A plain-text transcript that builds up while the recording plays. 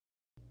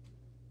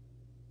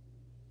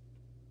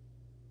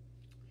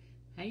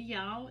Hey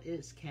y'all,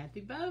 it's Kathy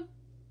Bowe.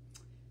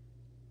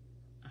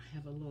 I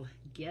have a little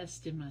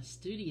guest in my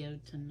studio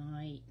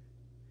tonight.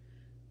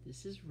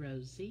 This is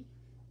Rosie.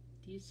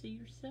 Do you see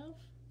yourself?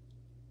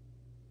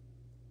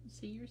 You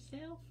see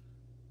yourself?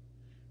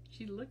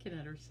 She's looking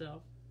at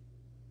herself.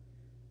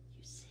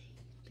 You see,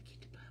 look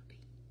at the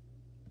puppy.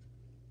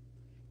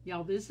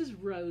 Y'all, this is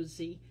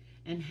Rosie.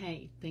 And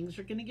hey, things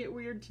are going to get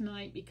weird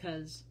tonight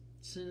because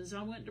as soon as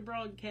I went to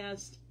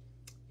broadcast,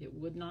 it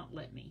would not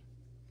let me.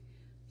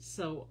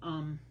 So,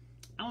 I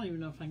don't even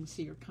know if I can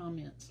see your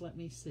comments. Let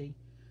me see.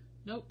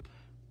 Nope.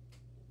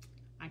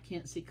 I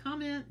can't see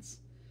comments.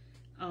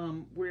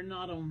 We're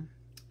not on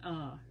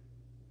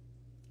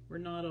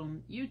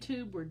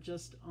YouTube. We're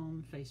just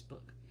on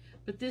Facebook.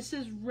 But this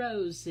is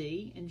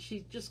Rosie, and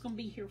she's just going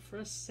to be here for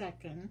a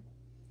second.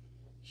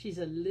 She's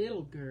a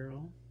little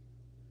girl,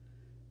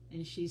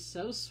 and she's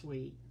so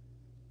sweet.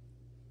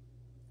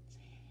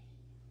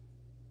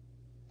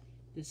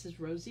 This is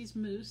Rosie's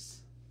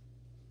moose.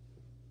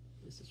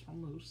 This is her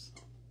moose.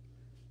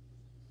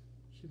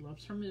 She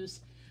loves her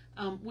moose.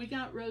 We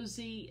got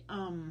Rosie,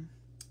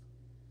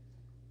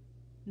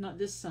 not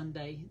this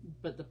Sunday,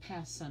 but the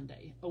past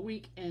Sunday, a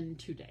week and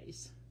 2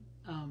 days.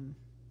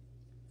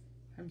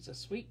 Herm's a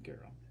sweet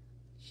girl.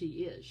 She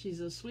is.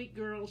 She's a sweet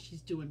girl.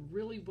 She's doing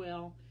really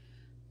well.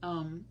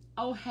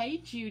 Oh, hey,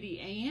 Judy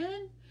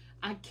Ann.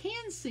 I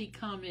can see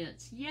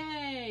comments.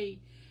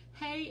 Yay.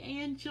 Hey,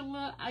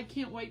 Angela. I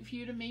can't wait for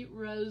you to meet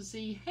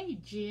Rosie. Hey,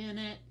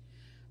 Janet.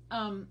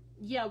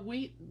 Yeah,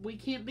 we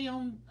can't be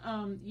on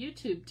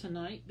YouTube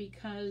tonight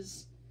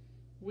because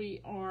we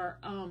are,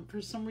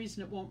 for some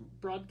reason it won't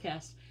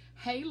broadcast.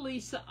 Hey,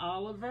 Lisa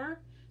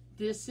Oliver,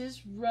 this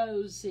is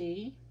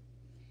Rosie.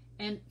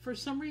 And for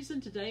some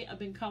reason today I've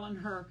been calling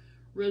her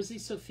Rosie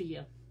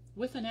Sophia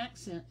with an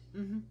accent.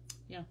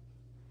 Yeah,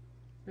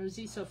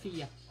 Rosie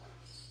Sophia.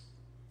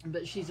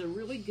 But she's a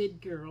really good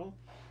girl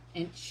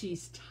and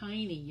she's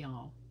tiny,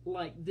 y'all.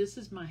 Like, this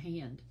is my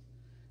hand.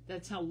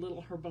 That's how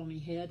little her bony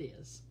head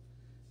is.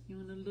 You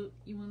want to look?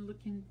 You want to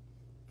look in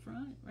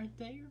front, right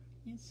there?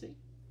 You see? You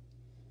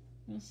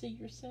want to see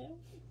yourself?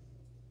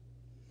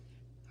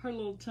 Her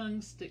little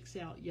tongue sticks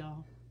out,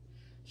 y'all.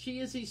 She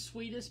is the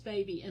sweetest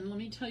baby, and let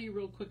me tell you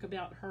real quick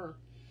about her.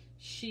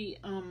 She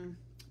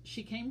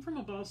came from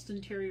a Boston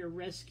Terrier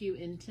rescue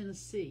in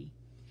Tennessee.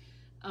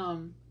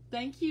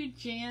 Thank you,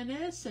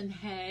 Janice, and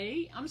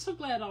hey, I'm so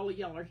glad all of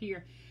y'all are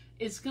here.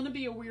 It's going to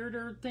be a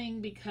weirder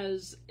thing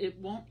because it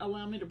won't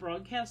allow me to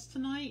broadcast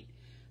tonight.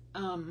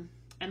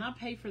 And I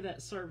pay for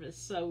that service.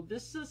 So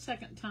this is the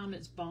second time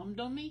it's bombed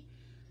on me.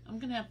 I'm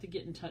going to have to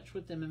get in touch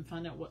with them and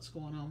find out what's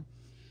going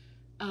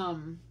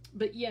on.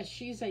 But yes,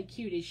 she's a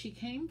cutie. She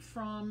came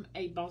from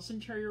a Boston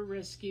Terrier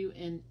rescue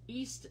in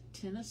East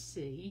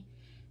Tennessee.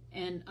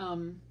 And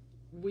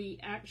we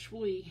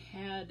actually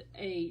had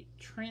a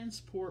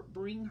transport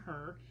bring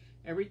her.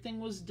 Everything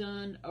was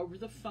done over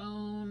the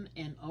phone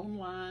and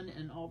online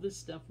and all this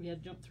stuff. We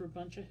had to jump through a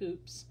bunch of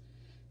hoops.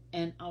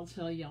 And I'll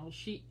tell y'all,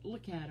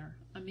 look at her.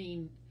 I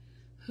mean,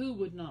 who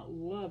would not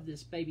love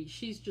this baby?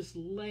 She's just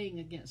laying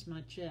against my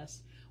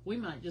chest. We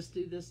might just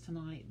do this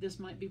tonight. This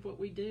might be what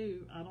we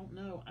do. I don't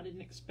know. I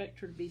didn't expect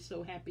her to be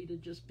so happy to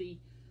just be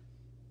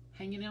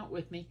hanging out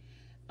with me.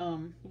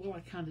 Well, I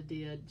kind of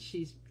did.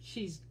 She's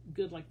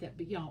good like that.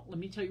 But y'all, let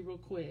me tell you real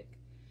quick.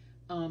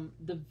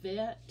 The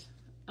vet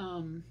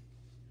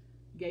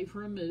gave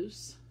her a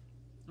moose.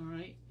 All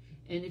right.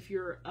 And if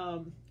you're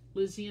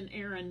Lizzie and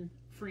Aaron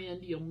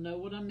friend, you'll know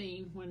what I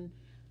mean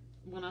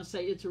when I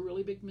say it's a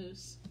really big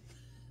moose.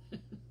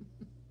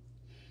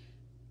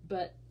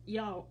 But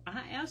y'all,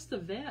 I asked the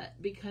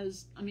vet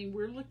because I mean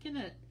we're looking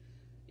at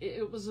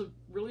it was a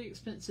really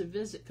expensive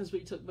visit because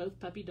we took both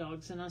puppy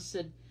dogs, and I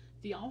said,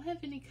 do y'all have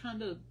any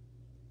kind of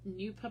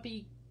new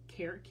puppy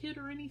care kit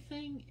or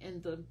anything?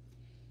 And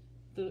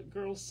the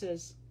girl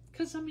says,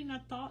 because I mean I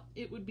thought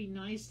it would be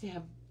nice to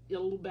have a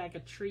little bag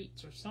of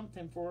treats or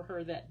something for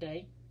her that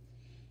day.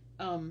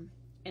 And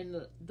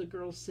the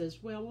girl says,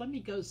 well, let me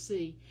go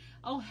see.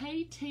 Oh,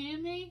 hey,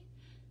 Tammy.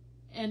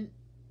 And,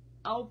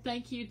 oh,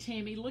 thank you,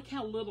 Tammy. Look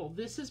how little.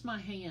 This is my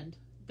hand.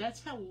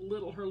 That's how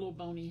little her little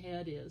bony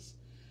head is.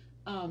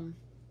 And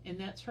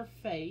that's her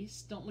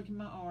face. Don't look at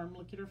my arm.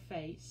 Look at her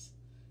face.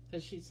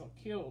 Because she's so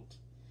cute.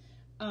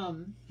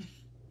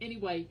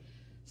 Anyway,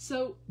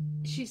 so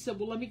she said,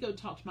 well, let me go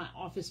talk to my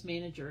office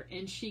manager.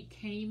 And she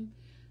came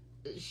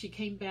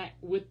back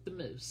with the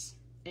moose.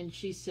 And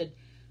she said,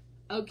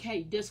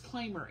 okay,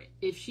 disclaimer,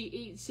 if she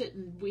eats it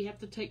and we have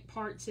to take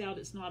parts out,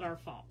 it's not our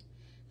fault.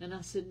 And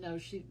I said, no,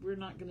 we're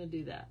not going to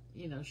do that.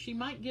 You know, she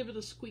might give it a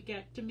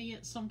squeakectomy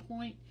at some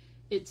point.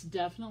 It's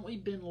definitely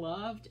been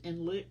loved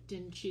and licked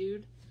and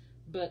chewed,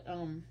 but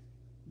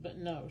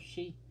no,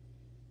 she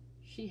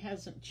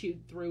hasn't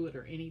chewed through it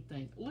or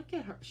anything. Look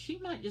at her. She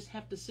might just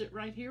have to sit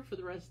right here for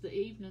the rest of the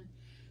evening.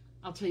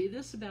 I'll tell you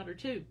this about her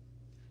too.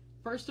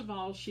 First of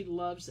all, she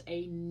loves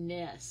a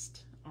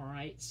nest. All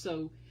right,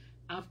 so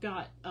I've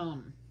got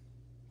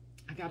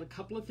I got a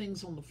couple of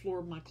things on the floor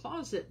of my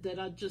closet that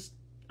I just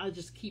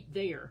keep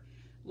there.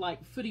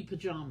 like footy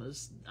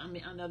pajamas. I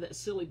mean, I know that's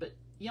silly, but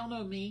y'all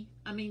know me.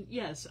 I mean,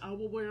 yes, I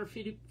will wear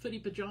footy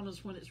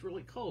pajamas when it's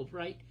really cold,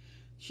 right?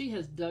 She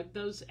has dug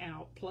those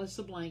out, plus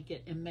a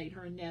blanket, and made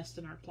her a nest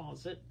in our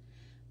closet.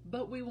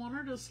 But we want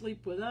her to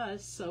sleep with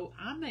us, so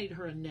I made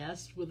her a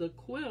nest with a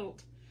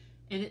quilt,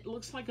 and it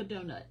looks like a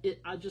donut.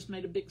 I just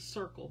made a big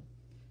circle.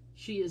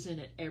 She is in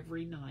it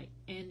every night,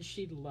 and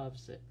she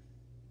loves it.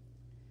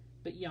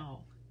 But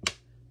y'all,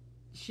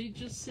 she's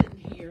just sitting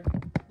here.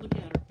 Look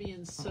at her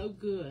being so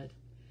good.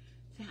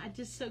 I'm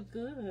just so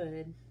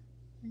good.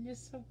 I'm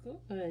just so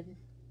good.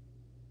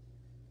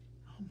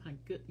 Oh my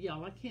good,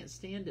 y'all, I can't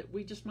stand it.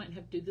 We just might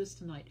have to do this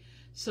tonight.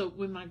 So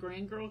when my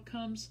grandgirl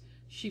comes,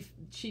 she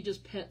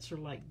just pets her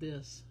like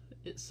this.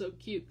 It's so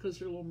cute because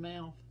her little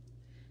mouth.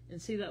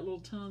 And see that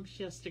little tongue?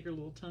 She has to stick her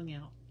little tongue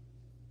out.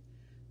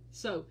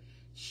 So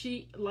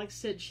she, like I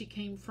said, she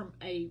came from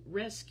a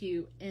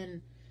rescue,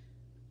 and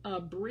a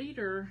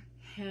breeder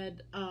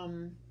had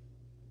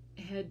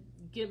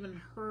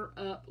given her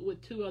up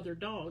with 2 other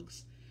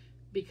dogs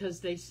because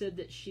they said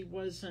that she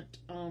wasn't,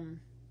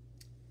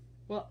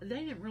 well, they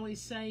didn't really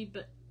say,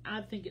 but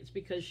I think it's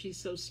because she's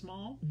so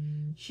small,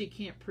 she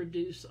can't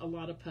produce a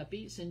lot of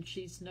puppies, and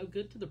she's no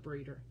good to the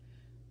breeder.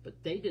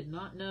 But they did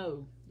not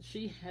know.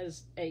 She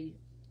has a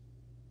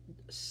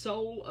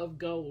soul of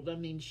gold. I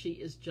mean, she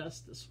is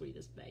just the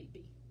sweetest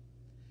baby.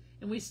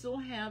 And we still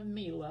have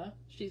Mila.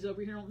 She's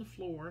over here on the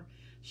floor.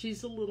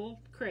 She's a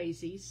little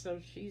crazy, so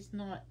she's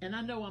not, and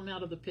I know I'm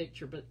out of the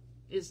picture, but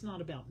it's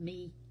not about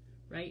me,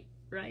 right?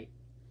 Right?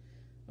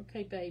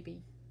 Okay,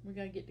 baby, we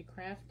gotta get to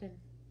crafting.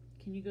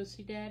 Can you go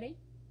see Daddy?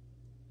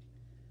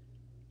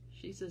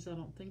 She says, I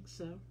don't think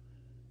so.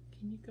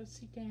 Can you go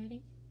see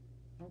Daddy?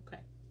 Okay.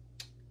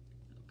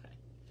 Okay.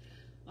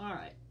 All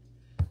right.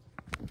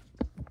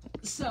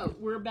 So,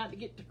 we're about to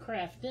get to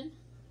crafting.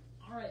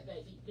 All right,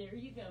 baby, there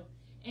you go.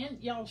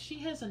 And, y'all, she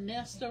has a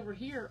nest over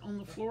here on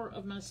the floor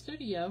of my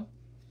studio.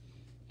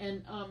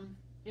 And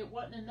it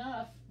wasn't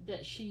enough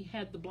that she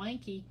had the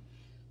blankie.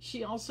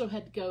 She also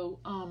had to go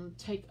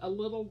take a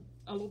little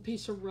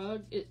piece of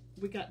rug.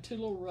 We got 2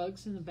 little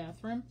rugs in the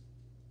bathroom.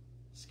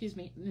 Excuse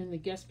me, in the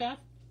guest bath.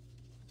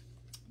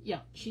 Yeah,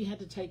 she had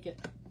to take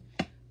it.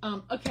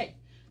 Okay,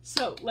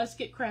 so let's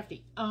get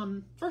crafty.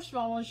 First of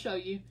all, I want to show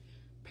you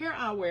Pair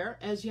Eyewear,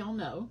 as y'all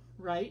know,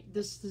 right?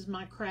 This is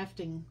my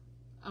crafting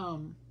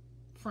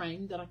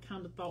frame that I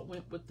kind of thought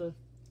went with the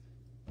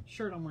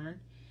shirt I'm wearing.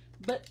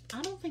 But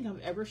I don't think I've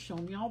ever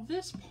shown y'all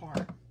this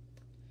part.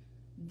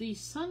 The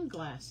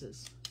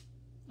sunglasses.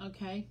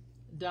 Okay,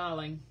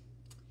 darling.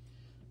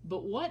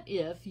 But what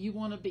if you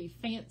want to be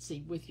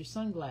fancy with your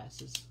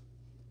sunglasses?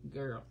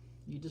 Girl,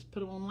 you just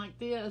put them on like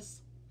this.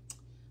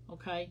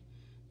 Okay,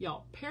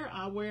 y'all, Pair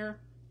Eyewear.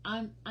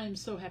 I'm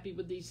so happy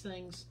with these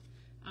things.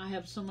 I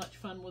have so much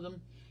fun with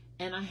them.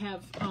 And I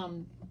have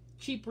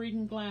cheap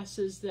reading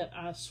glasses that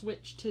I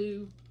switch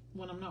to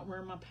when I'm not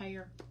wearing my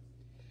pair.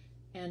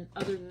 And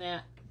other than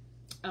that,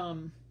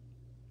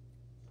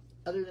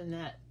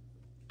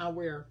 I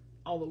wear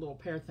all the little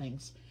pair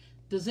things.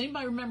 Does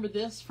anybody remember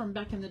this from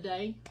back in the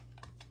day?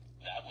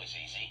 That was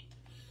easy.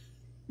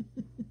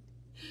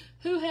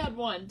 Who had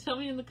one? Tell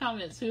me in the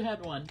comments who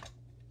had one.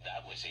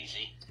 That was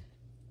easy.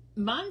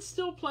 Mine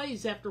still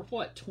plays after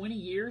what, 20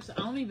 years? I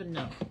don't even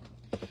know.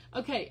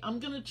 Okay, I'm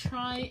going to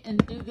try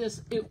and do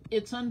this.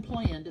 It's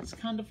unplanned. It's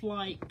kind of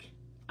like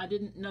I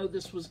didn't know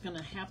this was going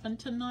to happen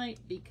tonight.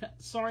 Because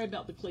sorry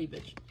about the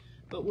cleavage,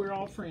 but we're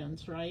all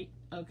friends, right?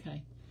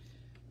 Okay.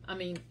 I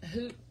mean,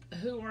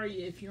 who are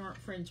you if you aren't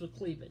friends with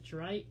cleavage,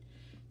 right?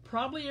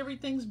 Probably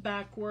everything's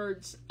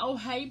backwards. Oh,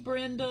 hey,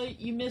 Brenda,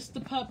 you missed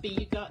the puppy.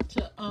 You got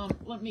to,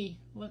 let me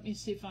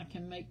see if I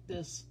can make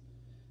this.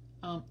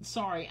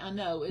 Sorry, I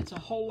know it's a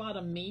whole lot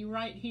of me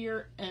right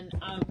here, and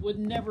I would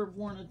never have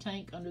worn a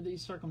tank under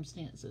these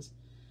circumstances.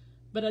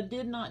 But I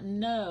did not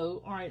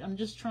know. All right, I'm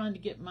just trying to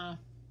get my,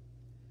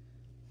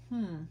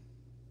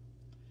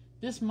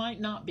 this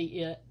might not be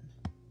it.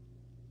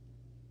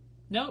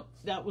 Nope,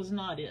 that was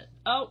not it.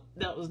 Oh,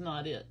 that was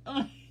not it.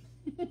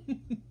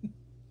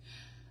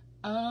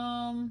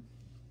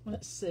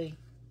 Let's see.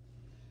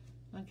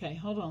 Okay,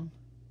 hold on.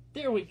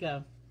 There we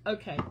go.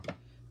 Okay,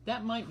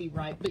 that might be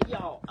right. But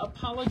y'all,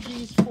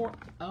 apologies for,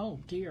 oh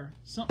dear,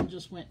 something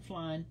just went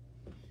flying.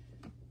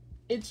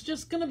 It's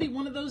just going to be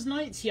one of those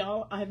nights,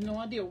 y'all. I have no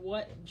idea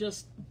what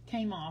just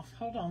came off.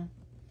 Hold on.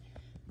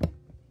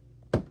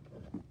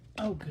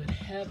 Oh, good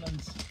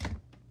heavens.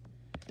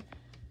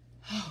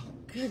 Oh,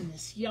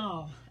 goodness,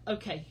 y'all.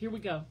 Okay, here we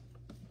go.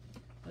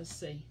 Let's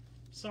see.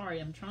 Sorry,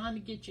 I'm trying to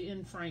get you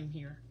in frame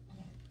here.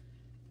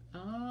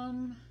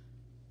 No,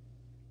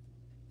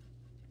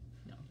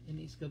 it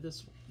needs to go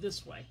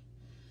this way.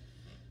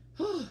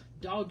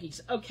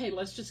 Doggies. Okay,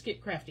 let's just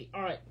get crafty.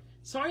 All right.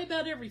 Sorry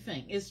about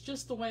everything. It's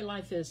just the way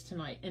life is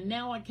tonight. And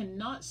now I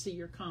cannot see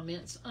your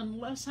comments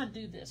unless I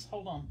do this.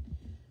 Hold on.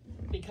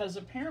 Because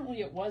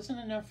apparently it wasn't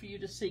enough for you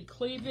to see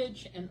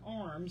cleavage and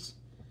arms.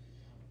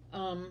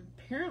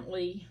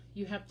 Apparently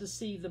you have to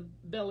see the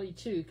belly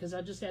too, because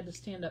I just had to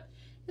stand up.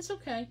 It's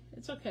okay.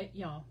 It's okay,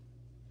 y'all.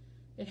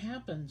 It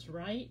happens,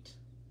 right?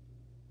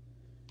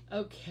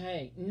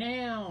 Okay,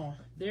 now,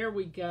 there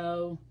we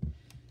go.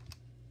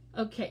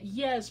 Okay,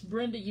 yes,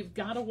 Brenda, you've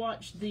got to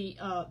watch the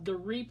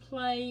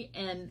replay.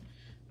 And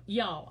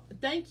y'all,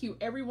 thank you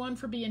everyone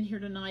for being here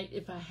tonight.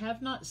 If I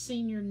have not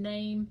seen your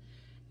name,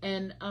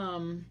 and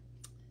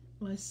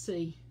let's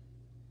see,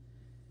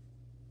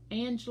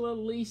 Angela,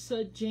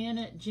 Lisa,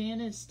 Janet,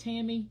 Janice,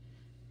 Tammy,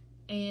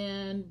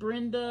 and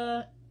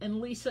Brenda,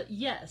 and Lisa.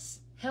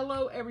 Yes,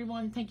 hello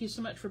everyone. Thank you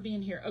so much for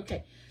being here.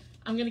 Okay,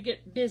 I'm gonna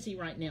get busy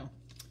right now.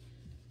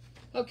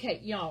 Okay,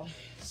 y'all.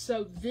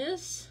 So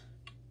this,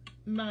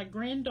 my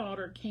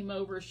granddaughter came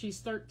over. She's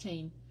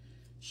 13.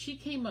 She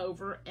came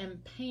over and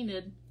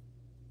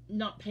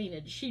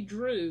she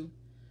drew.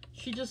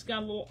 She just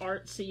got a little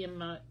artsy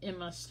in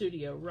my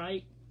studio,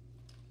 right?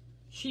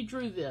 She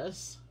drew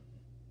this,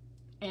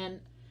 and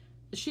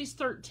she's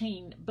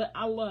 13, but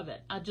I love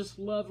it. I just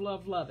love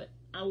it.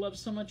 I love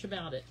so much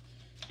about it.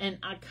 And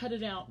I cut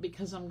it out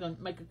because I'm going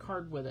to make a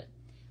card with it.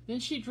 Then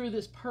she drew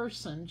this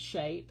person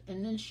shape,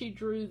 and then she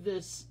drew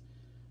this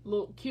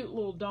cute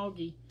little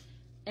doggy.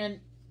 And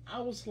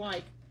I was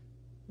like,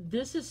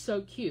 this is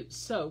so cute.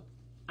 So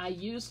I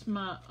used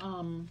my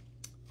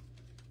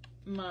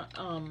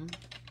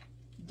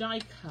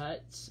die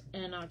cuts,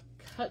 and I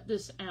cut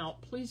this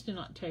out. Please do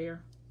not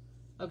tear.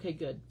 Okay,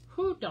 good.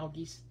 Whew,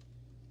 doggies.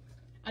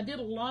 I did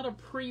a lot of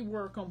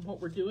pre-work on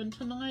what we're doing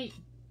tonight.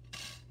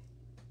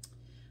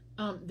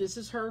 This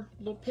is her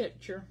little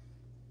picture.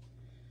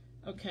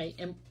 Okay,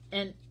 and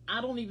I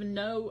don't even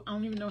know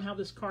how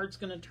this card's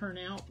going to turn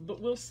out,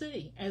 but we'll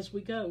see as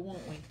we go,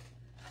 won't we?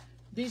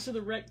 These are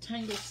the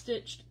rectangle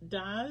stitched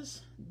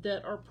dies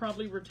that are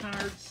probably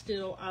retired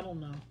still. I don't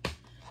know.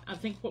 I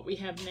think what we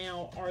have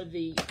now are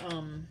the,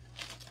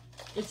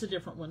 it's a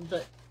different one,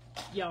 but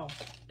y'all,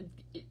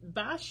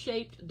 buy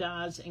shaped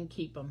dies and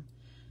keep them,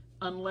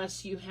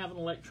 unless you have an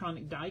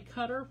electronic die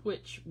cutter,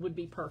 which would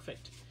be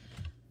perfect.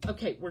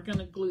 Okay, we're going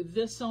to glue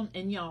this on,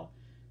 and y'all,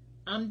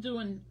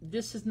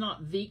 this is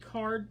not the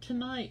card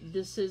tonight.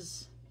 This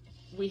is,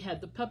 we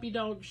had the puppy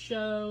dog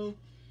show,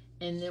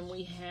 and then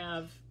we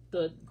have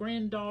the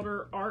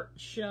granddaughter art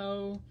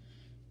show,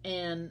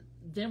 and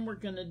then we're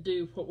going to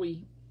do what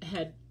we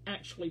had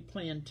actually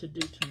planned to do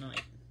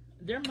tonight.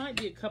 There might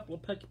be a couple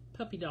of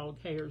puppy dog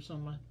hairs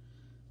on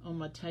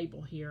my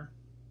table here.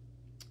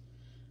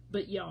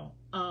 But y'all,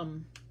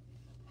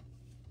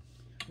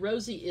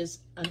 Rosie is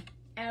an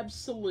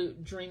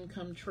absolute dream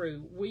come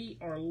true. We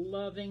are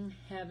loving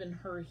having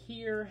her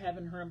here,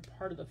 having her in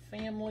part of the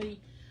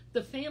family.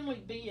 The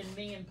family being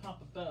me and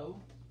Papa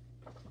Bo,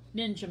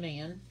 Ninja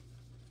Man.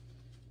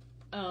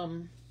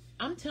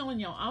 I'm telling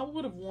y'all, I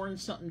would have worn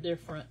something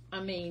different. I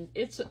mean,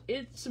 it's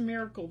a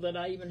miracle that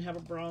I even have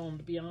a bra on,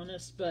 to be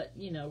honest. But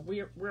you know,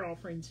 we're all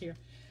friends here.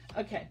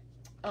 Okay.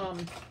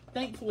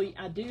 Thankfully,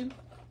 I do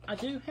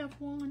have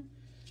one.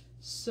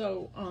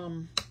 So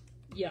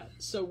yeah.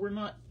 So we're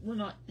not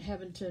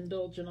having to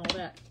indulge in all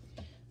that.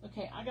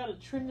 Okay, I got to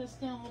trim this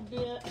down a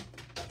bit.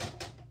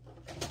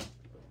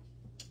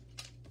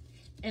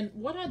 And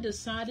what I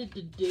decided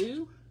to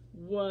do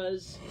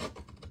was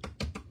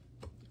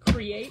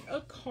create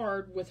a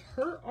card with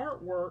her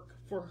artwork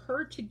for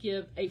her to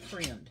give a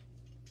friend.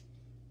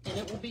 And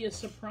it will be a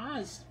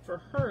surprise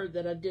for her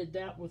that I did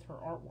that with her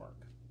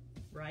artwork,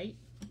 right?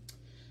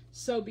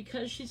 So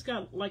because she's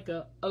got like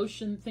a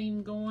ocean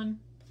theme going,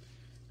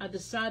 I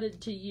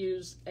decided to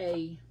use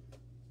a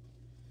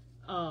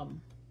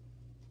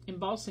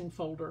embossing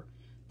folder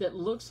that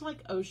looks like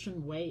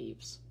ocean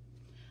waves.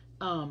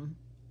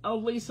 Oh,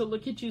 Lisa,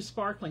 look at you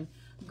sparkling.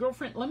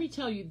 Girlfriend, let me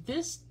tell you,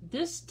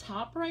 this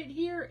top right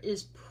here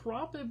is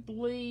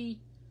probably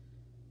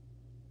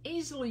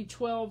easily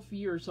 12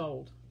 years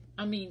old.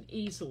 I mean,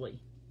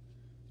 easily.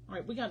 All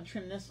right, we got to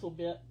trim this a little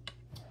bit.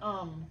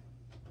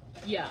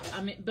 Yeah,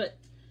 I mean, but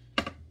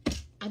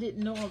I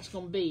didn't know I was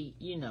going to be,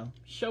 you know,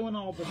 showing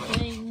all the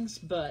things,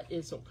 but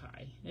it's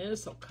okay.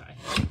 It's okay.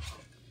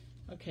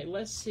 Okay,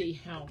 let's see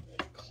how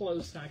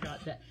close I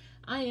got that.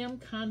 I am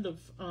kind of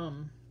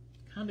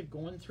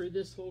going through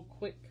this a little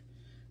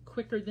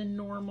quicker than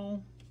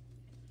normal.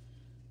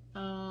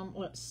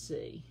 Let's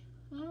see.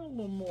 A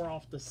little more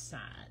off the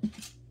side.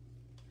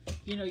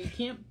 You know,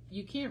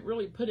 you can't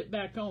really put it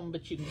back on,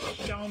 but you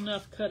can sure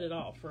enough cut it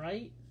off,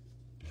 right?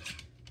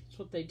 That's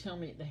what they tell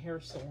me at the hair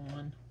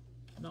salon.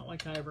 Not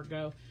like I ever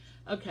go.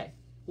 Okay,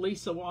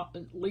 Lisa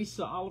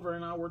Oliver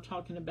and I were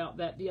talking about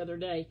that the other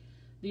night.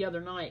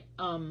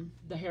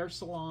 The hair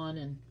salon,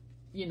 and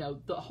you know,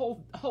 the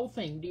whole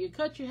thing. Do you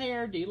cut your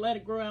hair? Do you let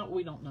it grow out?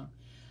 We don't know.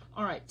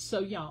 All right,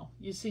 so y'all,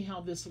 you see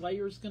how this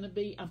layer is going to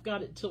be? I've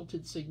got it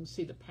tilted so you can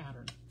see the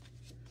pattern.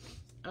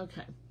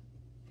 Okay,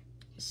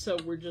 so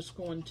we're just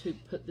going to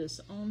put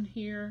this on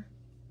here,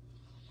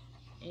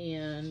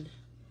 and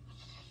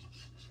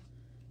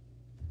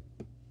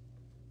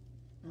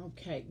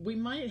okay, we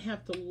might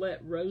have to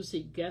let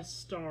Rosie guest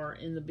star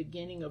in the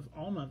beginning of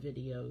all my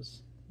videos.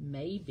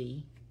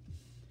 Maybe.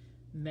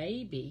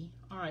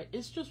 All right,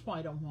 it's just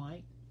white on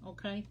white,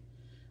 okay?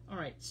 All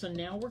right, so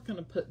now we're going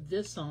to put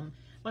this on.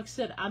 Like I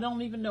said, I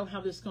don't even know how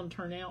this is going to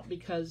turn out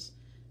because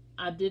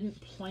I didn't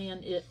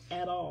plan it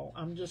at all.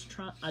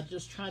 I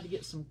just tried to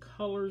get some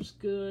colors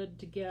good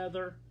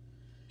together.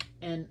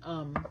 And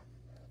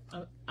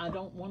I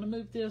don't want to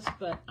move this,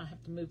 but I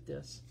have to move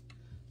this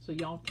so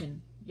y'all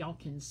can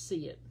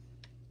see it.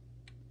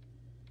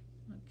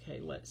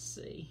 Okay, let's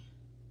see.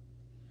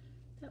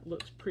 That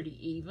looks pretty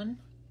even.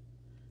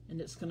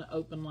 And it's going to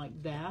open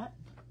like that.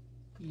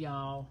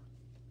 Y'all,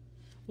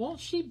 won't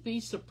she be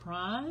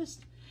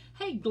surprised?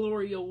 Hey,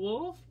 Gloria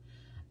Wolf.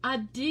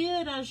 I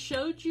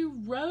showed you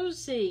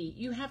Rosie.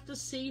 You have to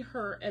see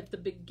her at the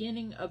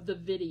beginning of the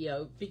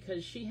video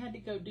because she had to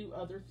go do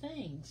other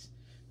things.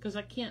 Because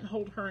I can't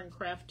hold her in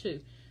craft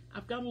too.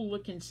 I've got to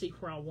look and see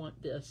where I want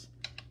this.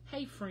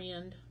 Hey,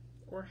 friend.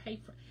 Or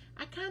hey, friend.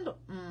 I kind of,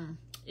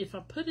 if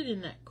I put it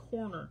in that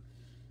corner,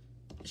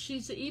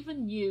 she's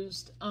even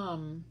used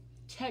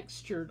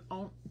texture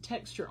on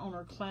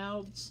her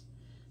clouds.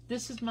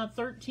 This is my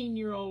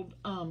 13-year-old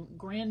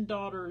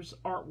granddaughter's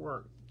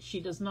artwork. She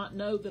does not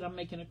know that I'm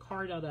making a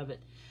card out of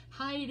it.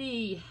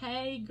 Heidi,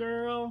 hey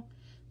girl,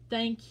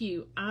 thank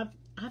you. I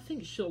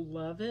think she'll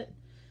love it.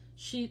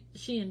 She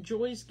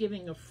enjoys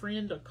giving a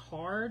friend a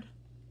card.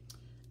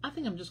 I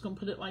think I'm just going to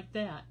put it like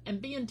that.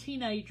 And being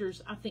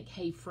teenagers, I think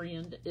hey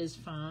friend is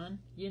fine,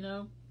 you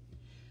know.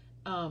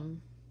 I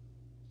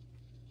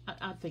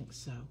think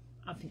so.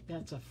 I think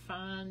that's a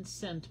fine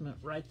sentiment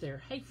right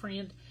there. Hey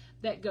friend,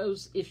 that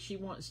goes if she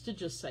wants to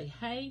just say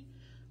hey,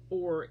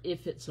 or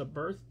if it's a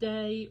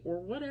birthday or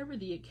whatever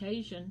the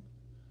occasion,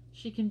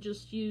 she can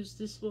just use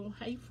this little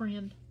hey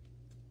friend.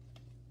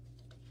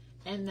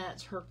 And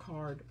that's her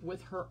card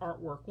with her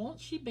artwork. Won't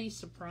she be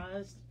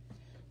surprised?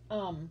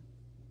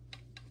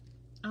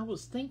 I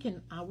was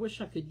thinking, I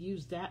wish I could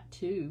use that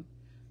too.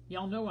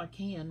 Y'all know I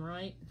can,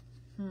 right?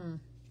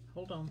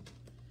 Hold on.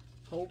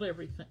 Hold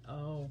everything.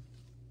 Oh.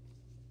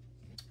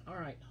 All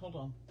right, hold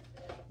on.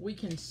 We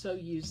can so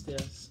use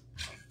this.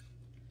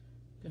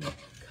 Gonna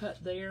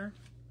cut there.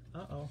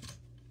 Uh-oh.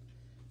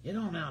 Get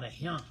on out of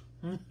here.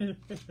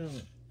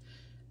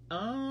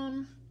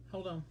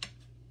 Hold on.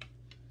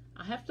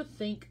 I have to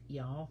think,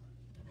 y'all.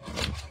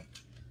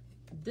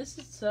 This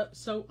is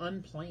so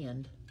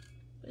unplanned.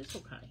 It's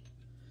okay.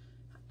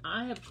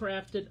 I have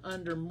crafted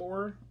under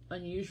more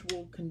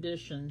unusual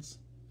conditions.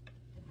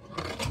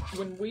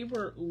 When we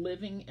were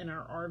living in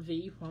our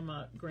RV, while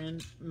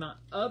my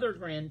other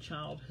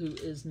grandchild, who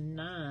is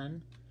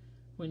 9,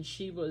 when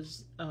she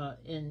was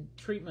in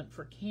treatment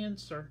for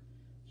cancer,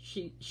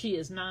 she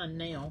is 9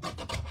 now.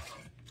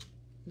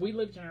 We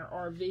lived in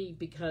our RV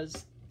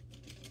because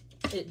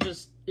it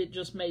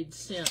just made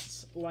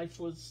sense. Life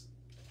was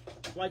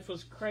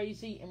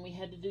crazy, and we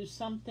had to do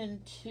something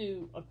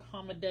to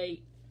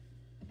accommodate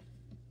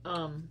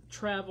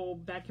travel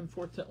back and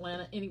forth to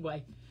Atlanta.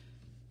 Anyway,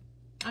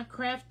 I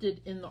crafted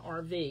in the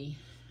RV.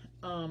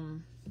 I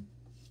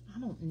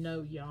don't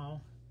know,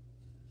 y'all.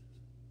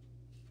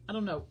 I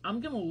don't know. I'm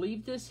going to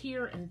leave this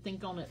here and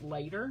think on it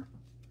later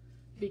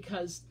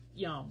because,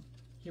 y'all,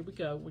 here we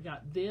go. We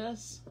got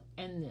this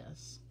and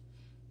this.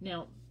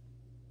 Now,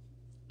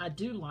 I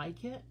do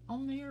like it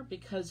on there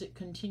because it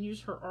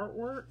continues her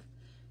artwork.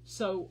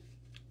 So,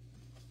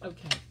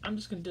 okay, I'm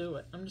just going to do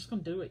it. I'm just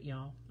going to do it,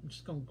 y'all. I'm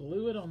just going to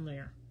glue it on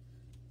there.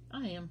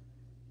 I am.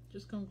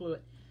 Just going to glue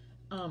it.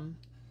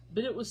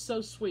 But it was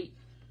so sweet.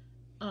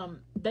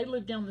 They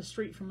live down the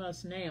street from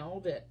us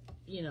now that,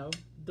 you know,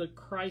 the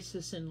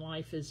crisis in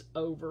life is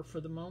over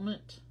for the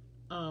moment.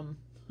 I'm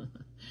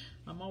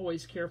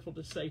always careful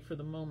to say for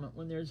the moment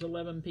when there's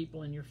 11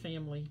 people in your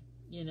family,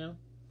 you know.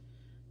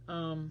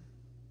 I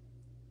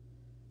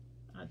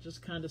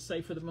just kind of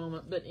say for the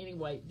moment. But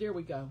anyway, there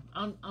we go.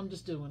 I'm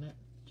just doing it.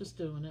 Just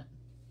doing it.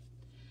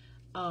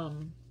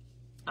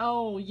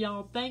 Oh,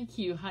 y'all, thank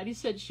you. Heidi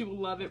said she will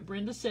love it.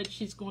 Brenda said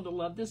she's going to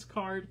love this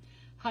card.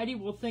 Heidi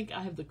will think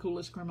I have the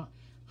coolest grandma.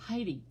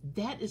 Heidi,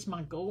 that is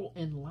my goal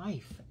in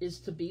life, is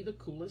to be the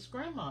coolest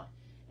grandma.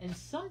 And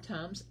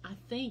sometimes I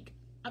think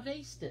I've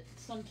aced it.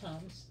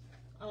 Sometimes.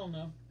 I don't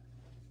know.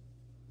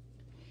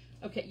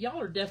 Okay, y'all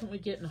are definitely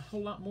getting a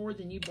whole lot more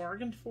than you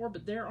bargained for,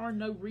 but there are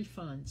no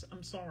refunds.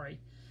 I'm sorry.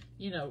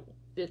 You know,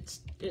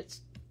 it's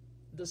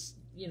this,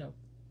 you know,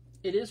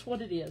 it is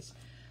what it is.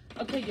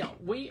 Okay, y'all,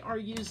 we are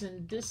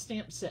using this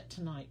stamp set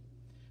tonight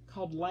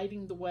called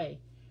Lighting the Way.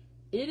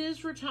 It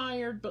is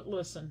retired, but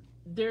listen,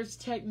 there's a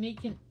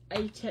technique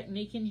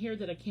in here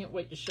that I can't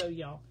wait to show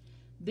y'all.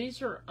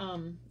 These are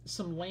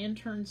some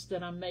lanterns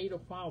that I made a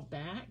while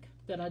back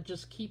that I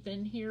just keep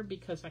in here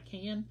because I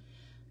can.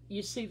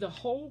 You see, the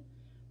whole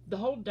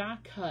die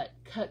cut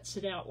cuts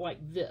it out like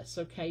this,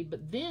 okay?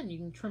 But then you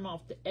can trim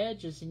off the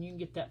edges and you can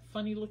get that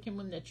funny looking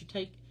one that you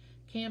take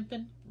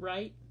camping,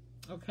 right?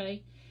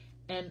 Okay?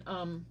 And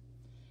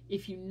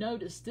if you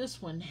notice,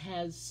 this one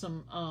has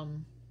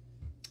some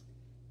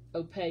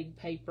opaque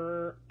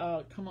paper.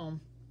 Come on.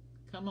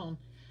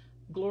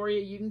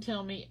 Gloria, you can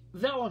tell me.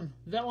 Vellum.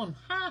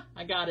 Ha!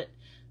 I got it.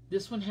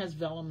 This one has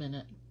vellum in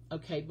it.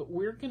 Okay, but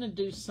we're going to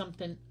do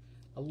something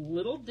a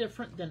little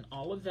different than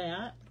all of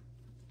that.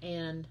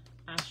 And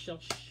I shall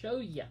show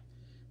you.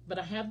 But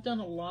I have done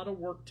a lot of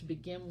work to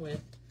begin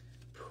with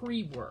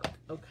pre-work,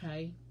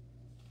 okay?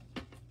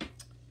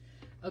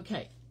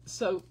 Okay,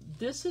 so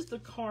this is the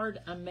card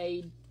I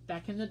made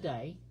back in the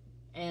day,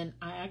 and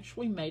I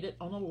actually made it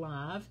on a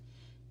live,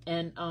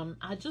 and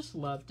I just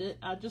loved it.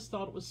 I just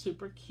thought it was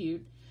super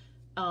cute.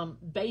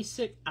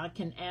 Basic, I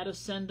can add a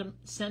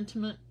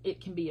sentiment.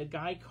 It can be a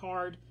guy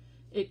card.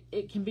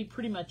 It can be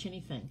pretty much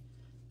anything.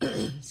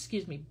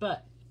 Excuse me,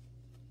 but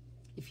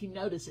if you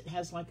notice, it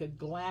has like a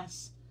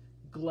glass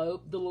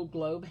globe. The little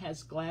globe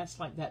has glass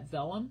like that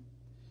vellum,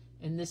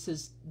 and this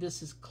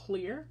is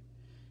clear,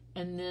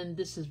 and then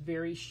this is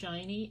very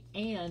shiny,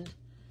 and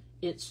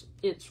it's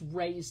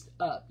raised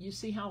up. You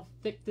see how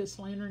thick this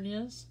lantern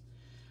is?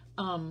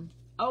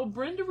 Oh,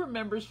 Brenda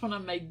remembers when I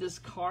made this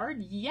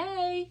card.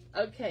 Yay!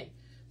 Okay,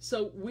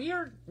 so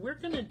we're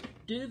gonna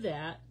do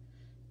that,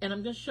 and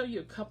I'm gonna show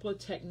you a couple of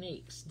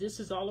techniques. This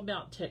is all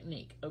about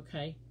technique,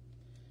 okay?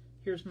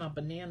 Here's my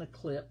banana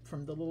clip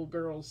from the little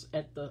girls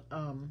at the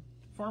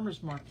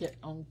farmer's market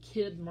on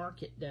Kid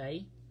Market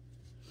Day.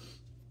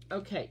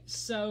 Okay,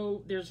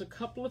 so there's a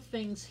couple of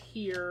things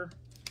here.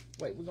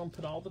 Wait, we're gonna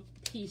put all the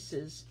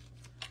pieces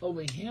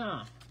over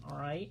here, all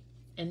right?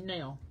 And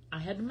now, I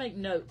had to make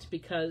notes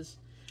because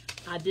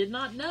I did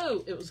not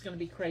know it was going to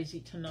be crazy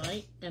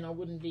tonight, and I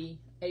wouldn't be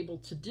able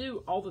to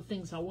do all the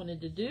things I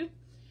wanted to do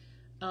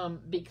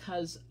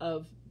because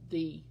of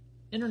the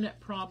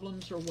internet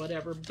problems or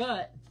whatever,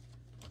 but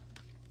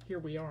here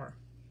we are.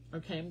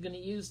 Okay, I'm going to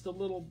use the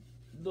little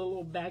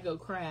bag of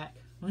crack.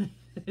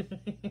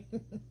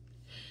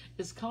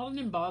 It's called an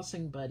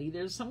embossing buddy.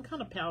 There's some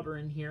kind of powder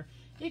in here.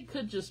 It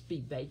could just be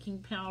baking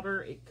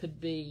powder. It could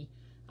be,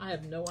 I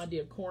have no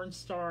idea,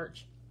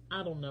 cornstarch.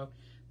 I don't know.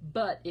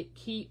 But it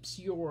keeps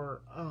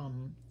your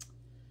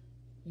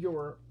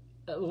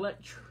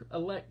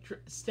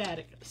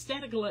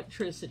static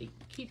electricity,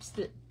 keeps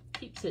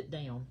it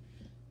down.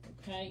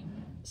 Okay,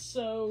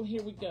 so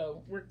here we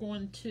go. We're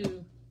going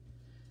to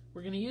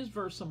use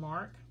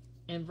Versamark,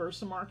 and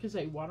Versamark is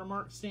a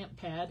watermark stamp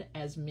pad,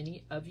 as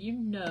many of you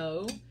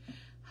know.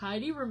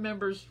 Heidi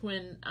remembers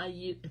when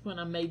I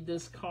made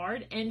this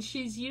card, and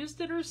she's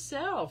used it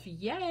herself.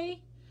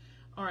 Yay!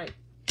 All right.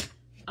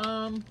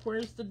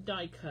 Where's the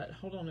die cut?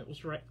 Hold on, it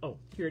was right. Oh,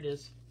 here it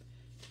is.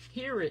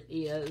 Here it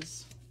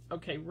is.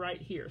 Okay, right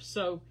here.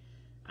 So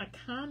I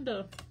kind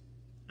of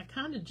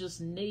just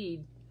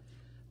need,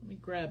 let me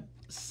grab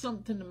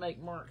something to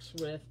make marks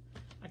with.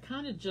 I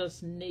kind of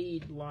just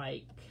need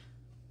like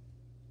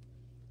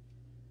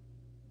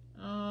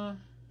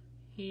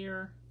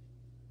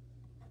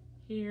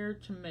here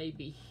to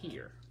maybe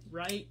here,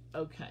 right?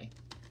 Okay.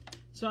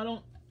 So I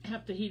don't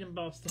have to heat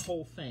emboss the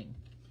whole thing.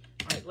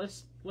 All right,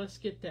 let's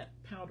get that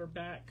powder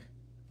back.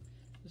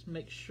 Just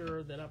make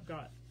sure that I've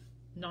got,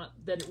 not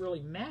that it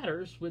really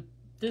matters with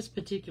this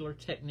particular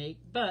technique,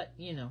 but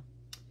you know.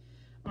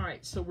 All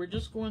right, so we're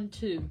just going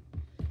to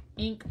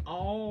ink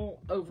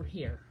all over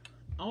here,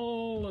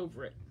 all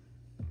over it.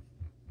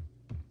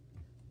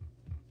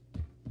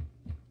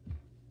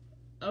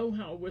 Oh,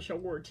 how I wish I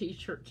wore a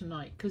t-shirt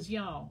tonight, because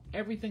y'all,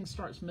 everything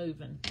starts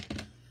moving.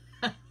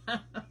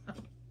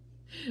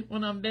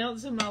 When I'm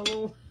bouncing my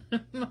little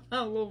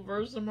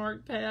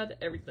Versamark pad,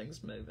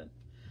 everything's moving.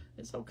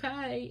 It's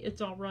okay.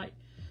 It's all right.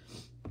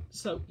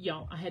 So,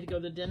 y'all, I had to go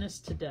to the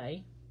dentist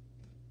today.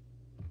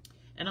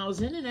 And I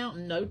was in and out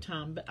in no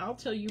time, but I'll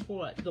tell you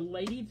what, the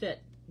lady that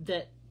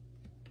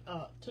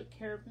took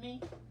care of me,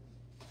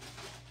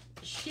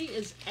 she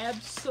is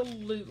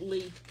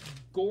absolutely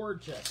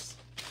gorgeous.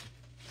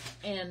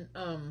 And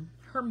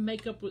her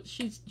makeup was,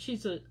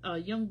 she's a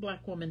young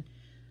black woman.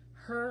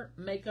 Her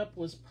makeup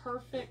was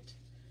perfect.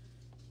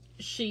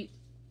 She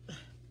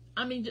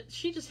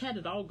just had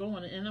it all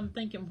going, and I'm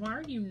thinking, why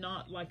are you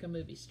not like a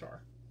movie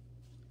star?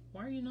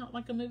 Why are you not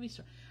like a movie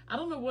star? I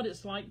don't know what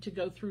it's like to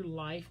go through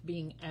life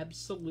being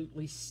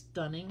absolutely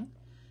stunning.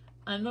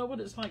 I know what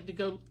it's like to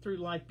go through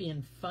life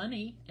being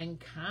funny and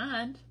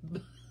kind,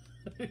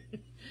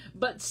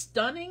 but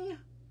stunning?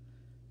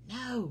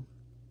 No.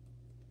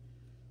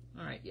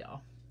 All right,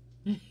 y'all.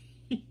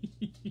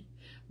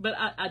 But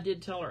I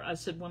did tell her, I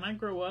said, when I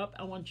grow up,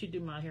 I want you to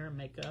do my hair and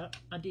makeup.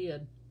 I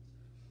did.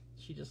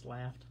 She just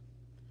laughed.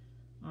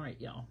 All right,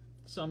 y'all.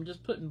 So I'm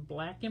just putting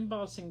black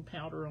embossing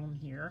powder on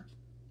here.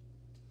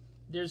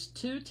 There's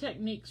two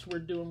techniques we're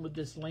doing with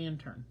this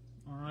lantern.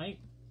 All right.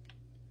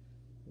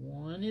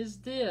 One is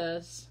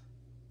this.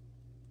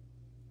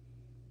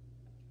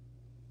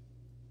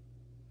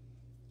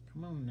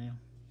 Come on now.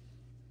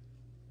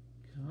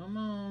 Come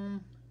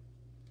on.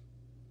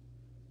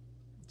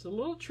 It's a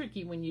little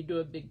tricky when you do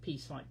a big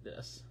piece like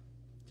this.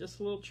 Just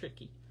a little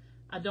tricky.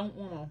 I don't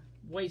want to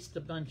waste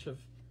a bunch of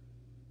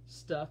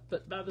stuff,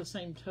 but by the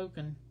same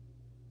token,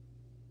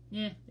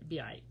 yeah, it'd be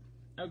all right.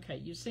 Okay,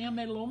 you see I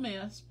made a little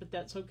mess, but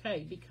that's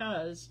okay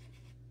because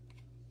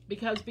we've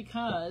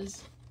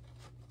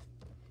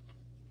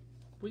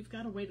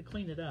got a way to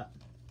clean it up.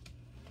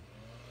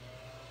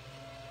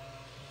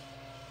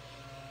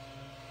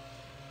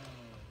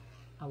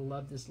 I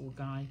love this little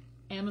guy.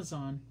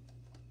 Amazon.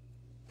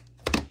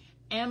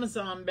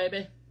 Amazon,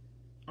 baby.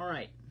 All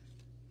right.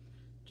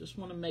 Just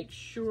want to make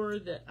sure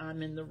that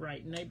I'm in the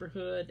right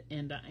neighborhood,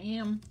 and I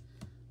am.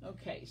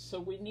 Okay, so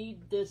we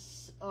need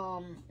this,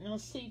 now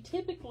see,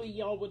 typically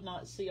y'all would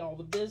not see all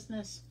the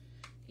business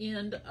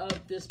end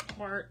of this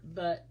part,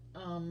 but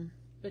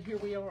here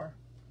we are.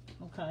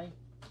 Okay,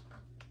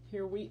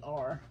 here we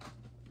are.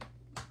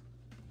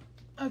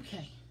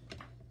 Okay,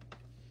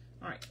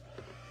 all right,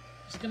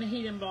 just gonna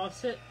heat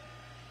emboss it,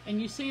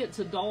 and you see it's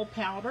a dull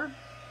powder.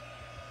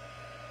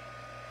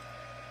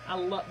 I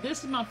love,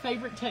 this is my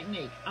favorite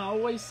technique. I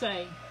always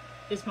say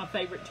it's my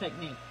favorite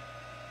technique,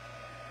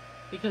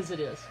 because it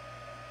is.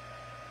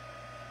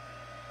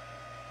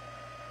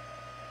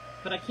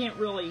 But I can't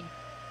really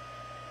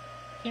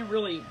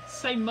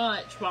say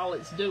much while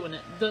it's doing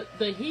it.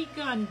 The heat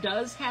gun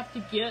does have to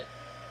get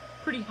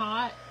pretty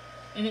hot,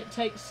 and it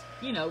takes,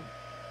 you know,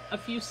 a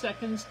few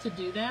seconds to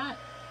do that.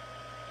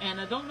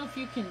 And I don't know if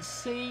you can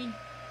see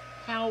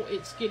how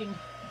it's getting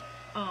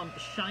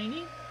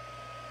shiny,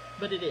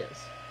 but it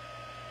is.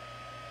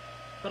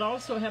 But I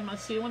also have my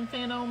ceiling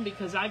fan on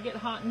because I get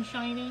hot and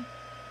shiny.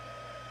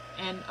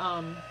 And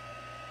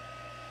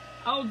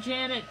oh,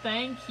 Janet,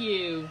 thank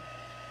you.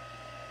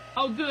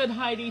 Oh, good,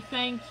 Heidi,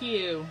 thank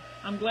you.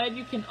 I'm glad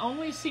you can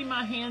only see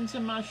my hands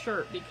in my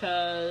shirt,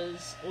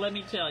 because let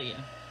me tell you,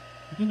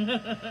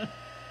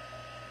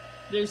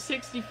 there's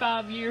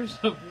 65 years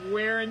of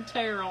wear and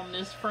tear on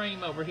this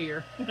frame over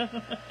here. All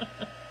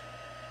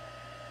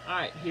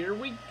right, here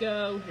we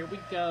go, here we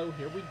go,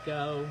 here we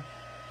go.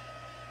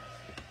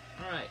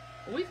 All right,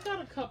 we've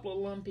got a couple of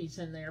lumpies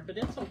in there, but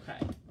it's okay.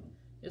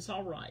 It's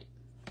all right.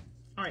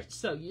 All right,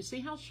 so you see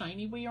how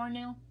shiny we are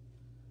now?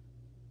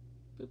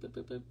 Boop, boop,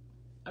 boop, boop.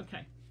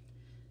 Okay,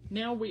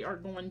 now we are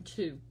going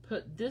to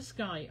put this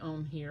guy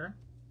on here.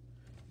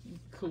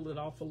 Cool it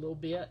off a little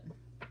bit.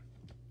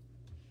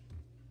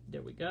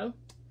 There we go.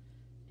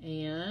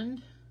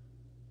 And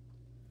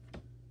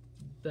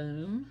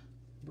boom.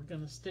 We're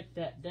going to stick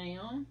that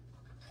down.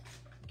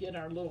 Get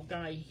our little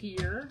guy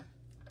here.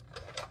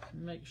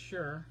 Make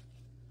sure.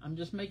 I'm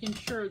just making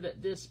sure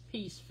that this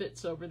piece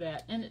fits over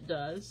that. And it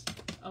does.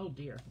 Oh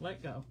dear.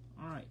 Let go.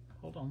 All right.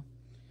 Hold on.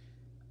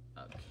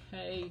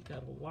 Okay.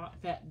 Got to lock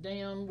that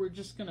down. We're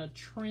just going to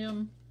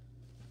trim.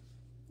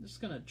 Just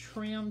going to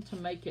trim to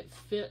make it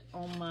fit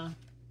on my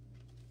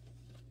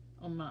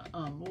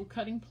little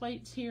cutting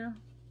plates here.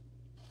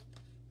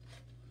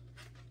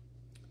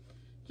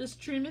 Just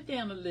trim it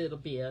down a little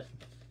bit.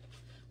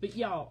 But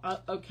y'all,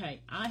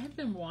 okay, I have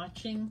been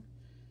watching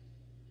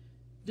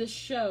this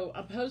show.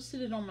 I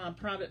posted it on my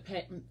private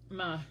page,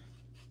 my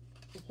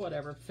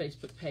whatever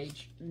Facebook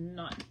page,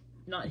 not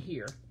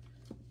here.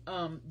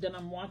 Then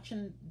I'm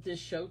watching this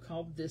show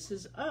called This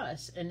Is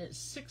Us, and it's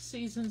 6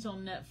 seasons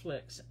on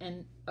Netflix.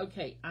 And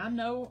okay, I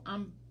know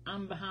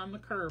I'm behind the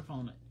curve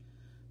on it,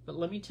 but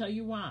let me tell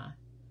you why.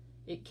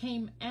 It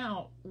came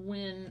out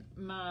when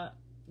my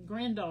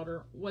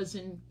granddaughter was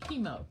in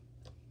chemo.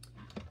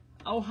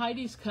 Oh,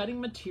 Heidi's cutting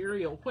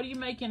material. What are you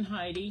making,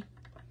 Heidi?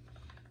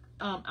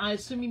 I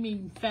assume you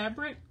mean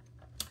fabric?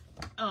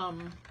 Oh,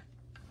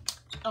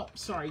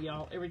 sorry,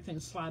 y'all.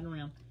 Everything's sliding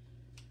around.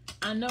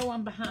 I know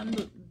I'm behind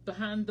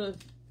the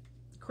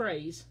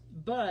craze,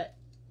 but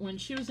when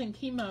she was in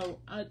chemo,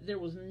 there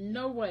was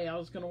no way I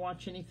was going to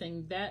watch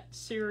anything that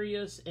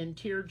serious and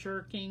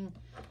tear-jerking.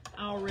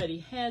 I already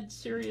had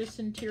serious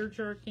and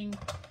tear-jerking,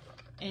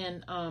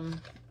 and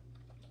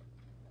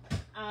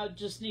I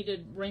just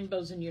needed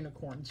rainbows and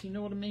unicorns. You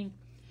know what I mean?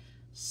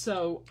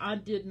 So I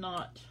did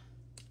not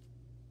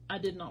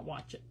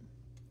watch it.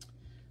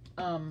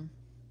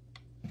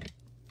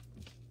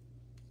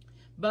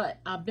 But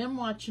I've been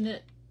watching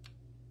it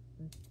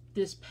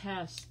this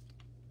past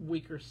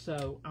week or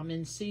so. I'm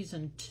in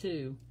season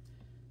 2.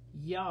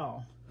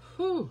 Y'all,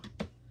 whew.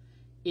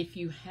 If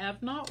you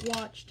have not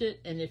watched it,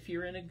 and if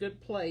you're in a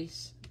good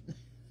place,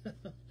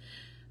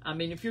 I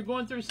mean, if you're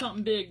going through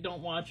something big,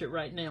 don't watch it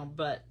right now,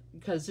 but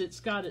because it's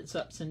got its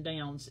ups and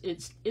downs.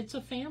 It's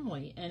a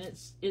family, and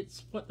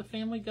it's what the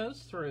family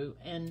goes through,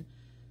 and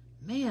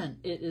man,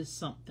 it is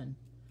something.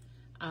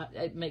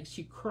 It makes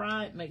you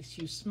cry, it makes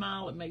you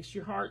smile, it makes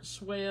your heart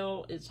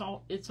swell. It's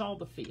all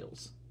the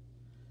feels.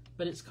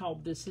 But it's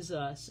called This Is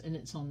Us, and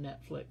it's on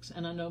Netflix,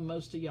 and I know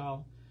most of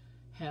y'all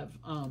have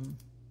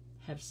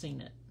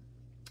seen it.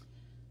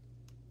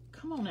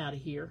 Come on out of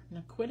here.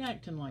 Now quit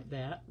acting like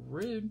that.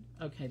 Rude.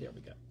 Okay, there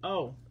we go.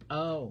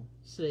 Oh,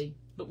 see?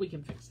 But we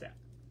can fix that.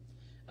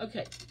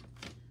 Okay.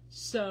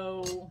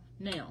 So,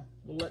 now,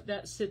 we'll let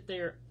that sit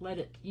there. Let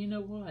it, you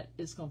know what?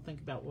 It's going to think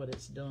about what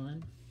it's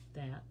done.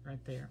 That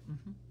right there.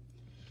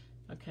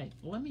 Okay,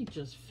 let me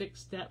just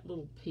fix that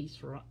little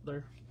piece right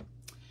there.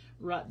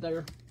 Right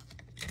there.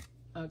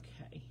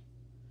 Okay.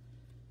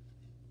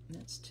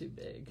 That's too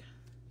big.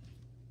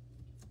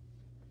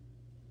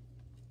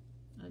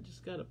 I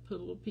just got to put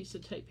a little piece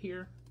of tape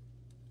here.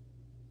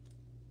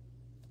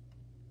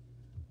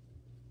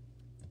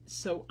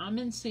 So I'm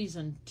in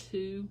season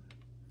 2,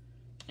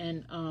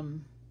 and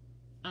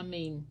I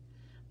mean,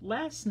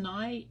 last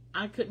night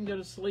I couldn't go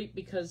to sleep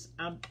because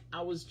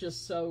I was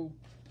just so,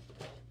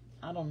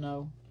 I don't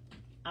know,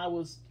 I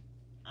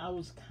I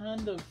was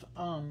kind of,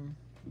 I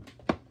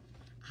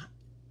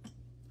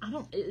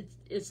don't,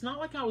 it's not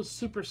like I was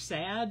super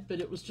sad,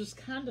 but it was just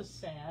kind of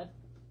sad.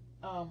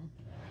 And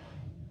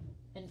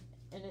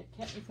it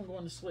kept me from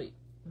going to sleep.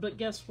 But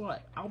guess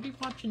what? I'll be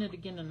watching it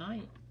again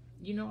tonight.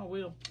 You know I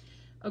will.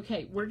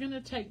 Okay, we're going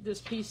to take this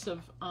piece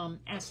of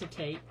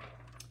acetate,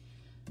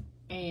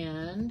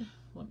 and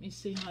let me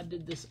see how I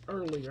did this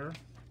earlier.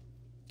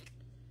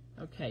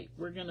 Okay,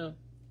 we're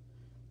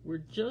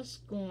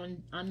just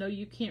going, I know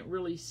you can't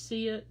really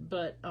see it,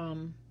 but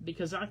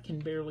because I can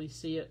barely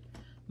see it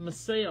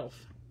myself.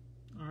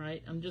 All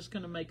right, I'm just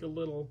going to make a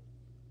little,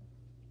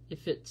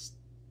 if it's,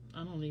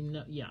 I don't even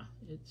know, yeah,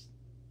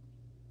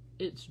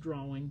 it's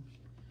drawing.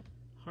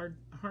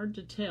 Hard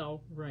to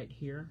tell right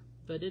here,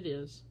 but it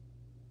is.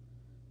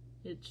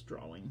 It's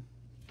drawing.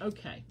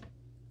 Okay.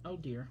 Oh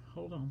dear,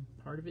 hold on.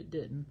 Part of it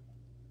didn't.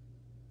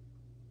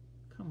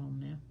 Come on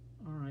now.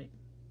 All right.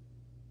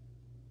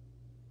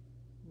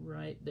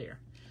 Right there.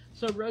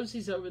 So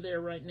Rosie's over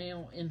there right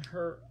now in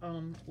her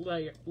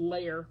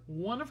layer,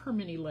 one of her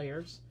many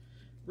layers.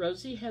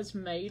 Rosie has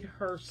made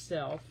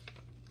herself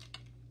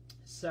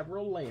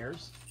several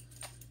layers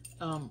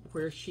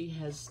where she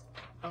has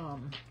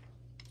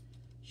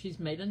she's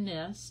made a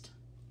nest,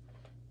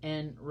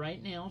 and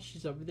right now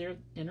she's over there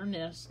in her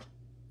nest,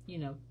 you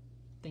know,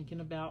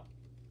 thinking about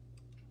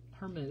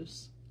her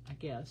moose, I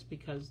guess,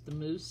 because the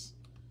moose.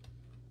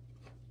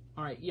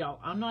 All right, y'all,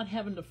 I'm not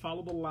having to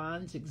follow the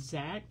lines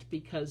exact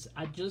because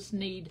I just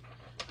need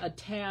a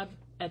tab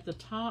at the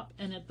top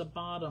and at the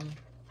bottom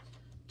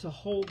to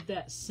hold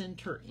that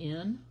center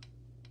in.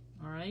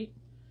 All right.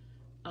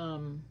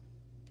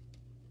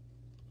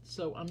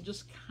 So I'm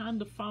just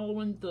kind of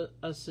following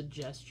a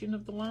suggestion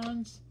of the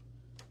lines.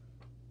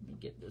 Let me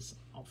get this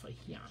off of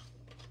here.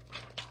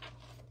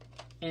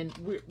 And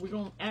we're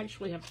going to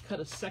actually have to cut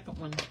a second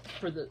one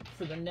for the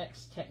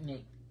next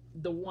technique.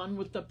 The one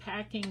with the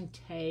packing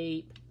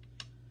tape.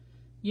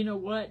 You know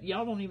what?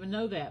 Y'all don't even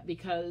know that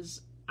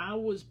because I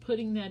was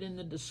putting that in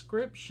the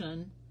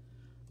description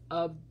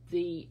of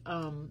the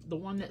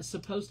one that's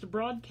supposed to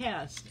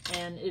broadcast,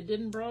 and it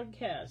didn't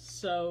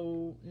broadcast,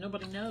 so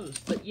nobody knows.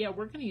 But yeah,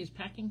 we're going to use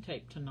packing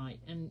tape tonight,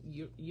 and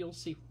you'll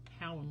see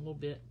how in a little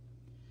bit.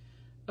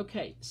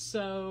 Okay,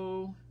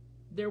 so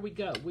there we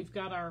go. We've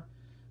got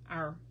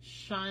our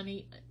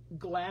shiny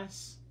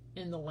glass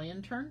in the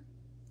lantern.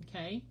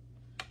 Okay,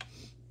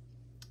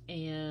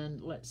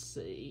 and let's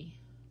see.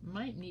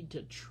 Might need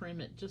to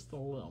trim it just a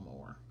little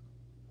more.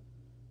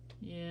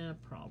 Yeah,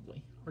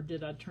 probably. Or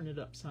did I turn it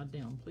upside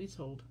down? Please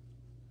hold.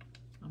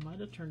 I might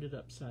have turned it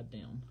upside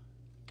down.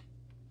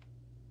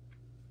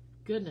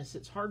 Goodness,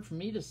 it's hard for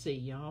me to see,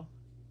 y'all.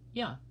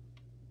 Yeah.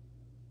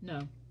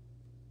 No.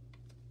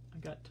 I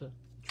got to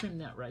trim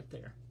that right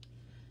there.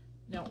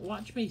 Now,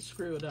 watch me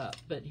screw it up,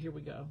 but here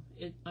we go.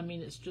 I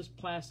mean, it's just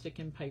plastic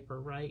and paper,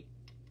 right?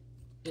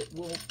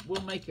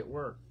 We'll make it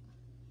work.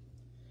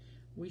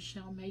 We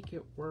shall make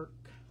it work.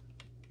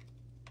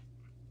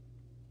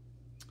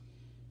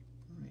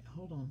 All right,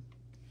 hold on.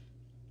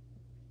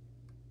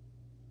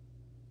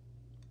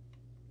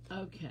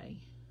 Okay.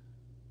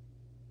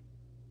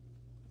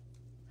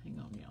 Hang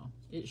on, y'all.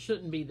 It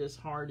shouldn't be this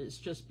hard. It's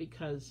just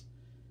because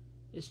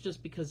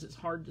it's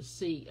hard to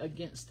see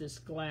against this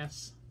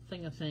glass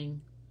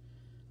thing.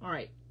 All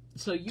right.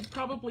 So you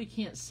probably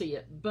can't see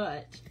it,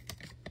 but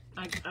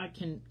I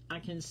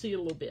can see a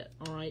little bit.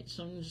 All right.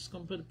 So I'm just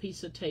going to put a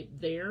piece of tape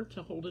there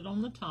to hold it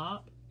on the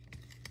top,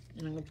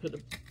 and I'm going to put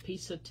a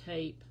piece of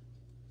tape.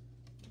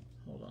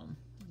 Hold on.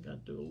 I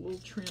got to do a little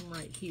trim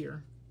right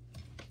here.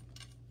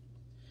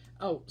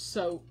 Oh,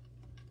 so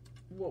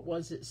what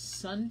was it?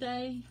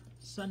 Sunday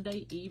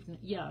evening?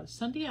 Yeah,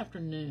 Sunday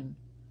afternoon.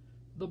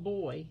 The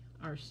boy,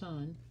 our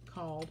son,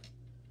 called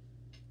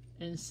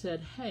and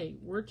said, "Hey,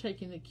 we're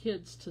taking the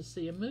kids to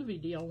see a movie.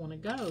 Do y'all want to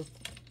go?"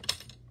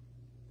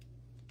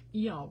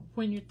 Y'all,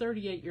 when your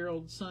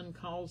 38-year-old son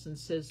calls and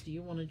says, "Do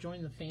you want to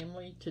join the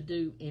family to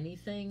do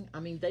anything?"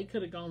 I mean, they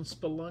could have gone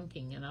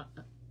spelunking, and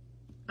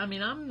I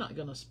mean, I'm not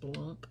going to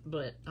spelunk,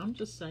 but I'm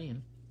just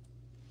saying.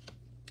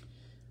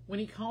 When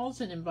he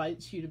calls and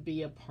invites you to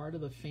be a part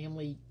of the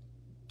family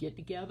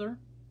get-together,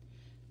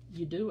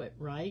 you do it,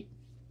 right?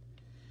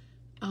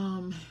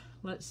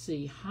 Let's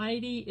see.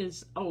 Heidi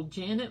is,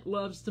 Janet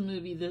loves the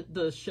movie,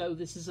 the show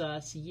This Is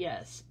Us.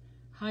 Yes.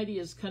 Heidi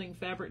is cutting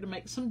fabric to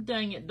make some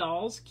Dang It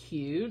dolls.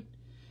 Cute.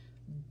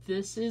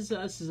 This Is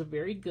Us is a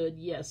very good,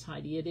 yes,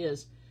 Heidi, it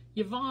is.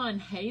 Yvonne,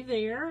 hey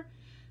there.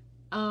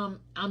 I'm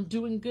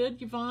doing good,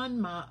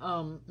 Yvonne.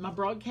 My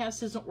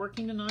broadcast isn't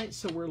working tonight,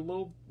 so we're a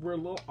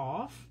little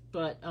off.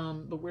 But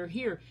we're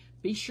here.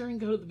 Be sure and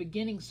go to the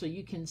beginning so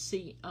you can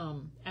see,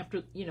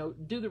 after,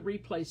 do the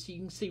replay so you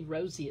can see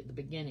Rosie at the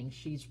beginning.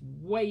 She's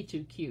way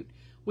too cute.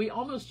 We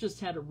almost just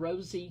had a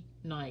Rosie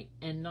night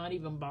and not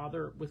even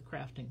bother with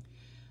crafting.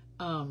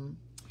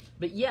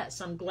 But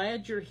yes, I'm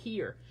glad you're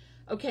here.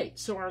 Okay,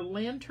 so our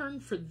lantern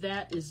for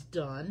that is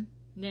done.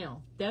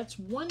 Now, that's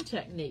one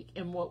technique.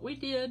 And what we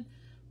did,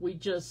 we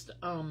just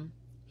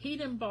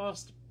heat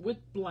embossed with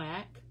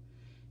black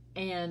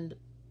and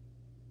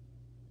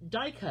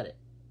die cut it.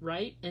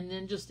 right? And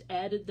then just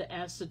added the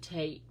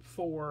acetate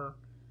for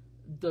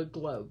the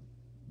globe,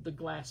 the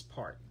glass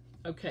part.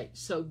 Okay,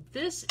 so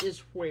this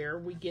is where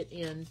we get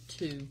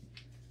into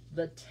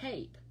the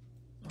tape,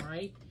 all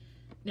right?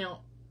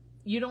 Now,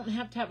 you don't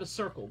have to have a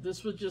circle.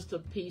 This was just a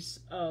piece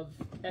of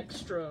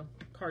extra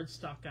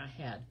cardstock I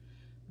had.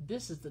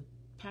 This is the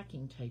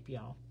packing tape,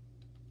 y'all.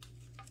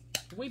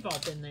 We've all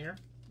been there.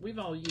 We've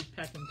all used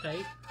packing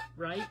tape,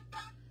 right?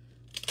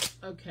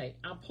 Okay,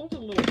 I pulled a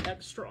little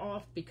extra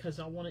off because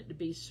I want it to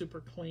be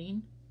super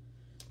clean.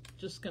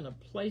 Just going to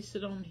place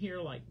it on here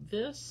like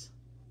this.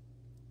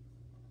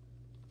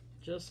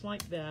 Just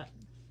like that.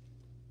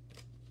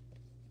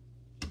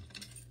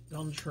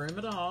 Gonna trim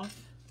it off.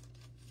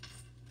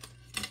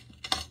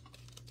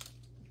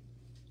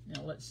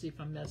 Now let's see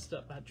if I messed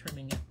up by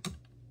trimming it.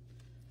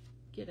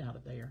 Get out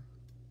of there.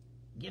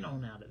 Get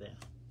on out of there.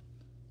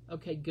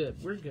 Okay,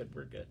 good. We're good.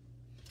 We're good.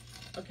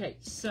 Okay,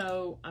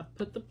 so I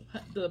put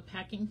the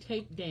packing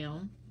tape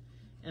down,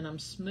 and I'm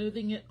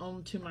smoothing it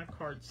onto my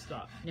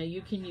cardstock. Now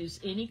you can use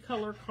any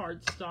color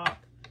cardstock.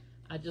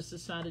 I just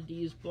decided to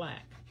use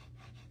black.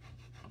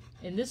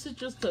 And this is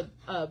just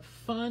a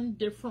fun,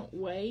 different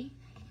way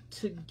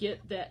to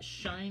get that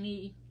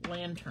shiny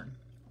lantern,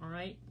 all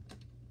right?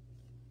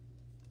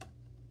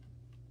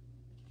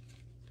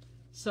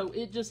 So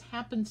it just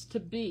happens to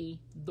be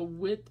the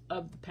width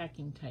of the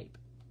packing tape,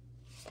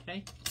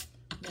 okay?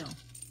 Now,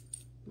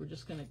 we're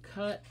just going to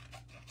cut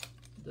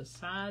the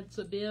sides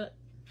a bit.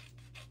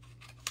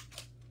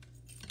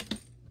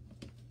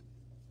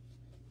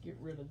 Get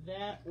rid of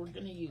that. We're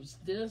going to use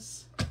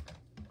this.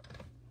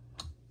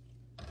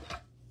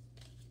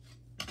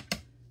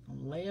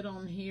 Lay it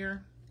on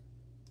here.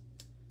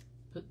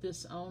 Put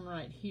this on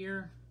right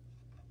here.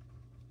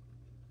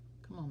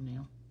 Come on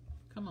now.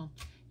 Come on.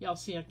 Y'all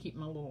see I keep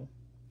my little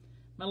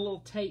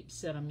tapes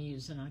that I'm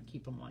using. I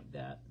keep them like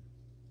that.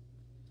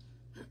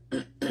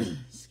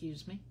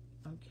 Excuse me.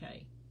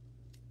 Okay.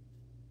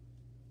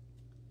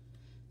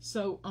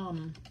 So,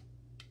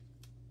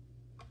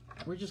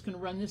 we're just going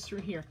to run this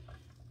through here.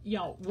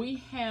 Y'all, we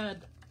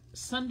had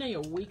Sunday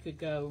a week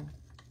ago.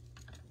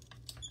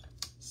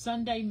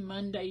 Sunday,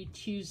 Monday,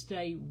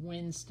 Tuesday,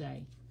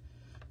 Wednesday.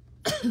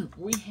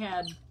 We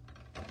had,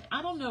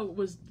 I don't know,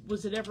 was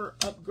it ever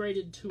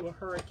upgraded to a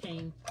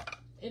hurricane?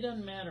 It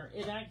doesn't matter.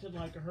 It acted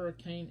like a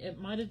hurricane. It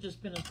might have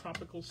just been a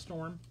tropical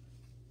storm.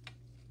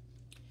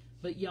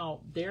 But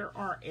y'all, there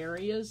are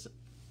areas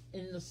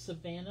in the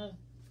Savannah,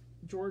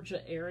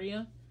 Georgia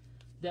area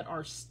that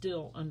are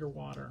still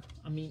underwater.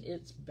 I mean,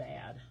 it's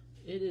bad.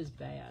 It is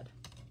bad.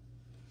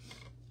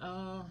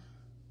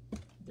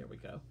 There we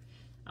go.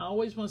 I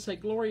always want to say,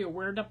 Gloria,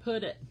 where'd I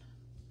put it?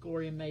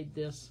 Gloria made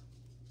this.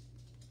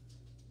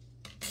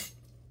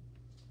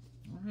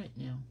 All right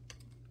now.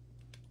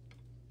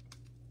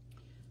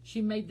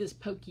 She made this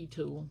pokey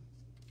tool.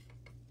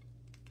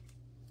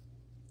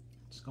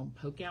 Just going to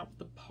poke out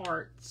the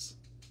parts.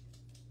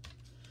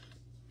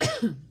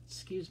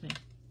 Excuse me.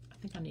 I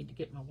think I need to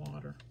get my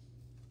water.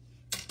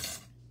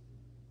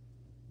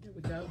 There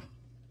we go.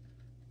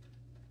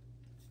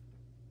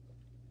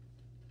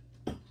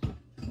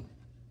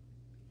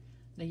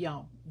 Now,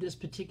 y'all, this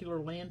particular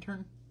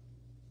lantern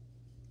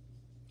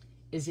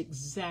is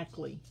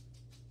exactly,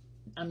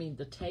 I mean,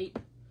 the tape,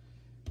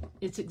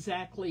 it's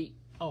exactly,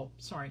 oh,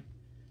 sorry,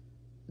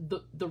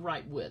 the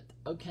right width,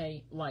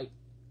 okay? Like,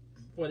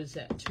 what is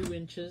that, 2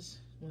 inches?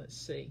 Let's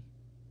see.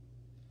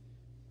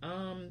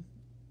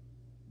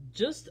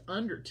 Just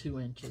under 2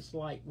 inches,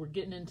 like, we're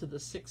getting into the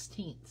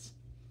 16ths.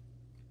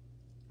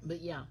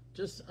 But yeah,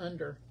 just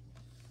under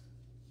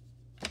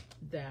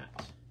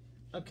that.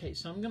 Okay,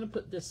 so I'm going to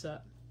put this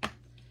up.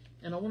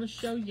 And I want to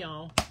show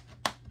y'all,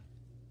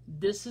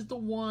 this is the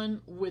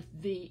one with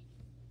the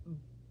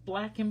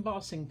black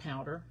embossing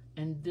powder,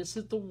 and this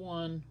is the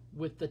one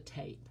with the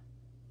tape.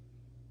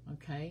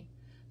 Okay?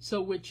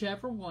 So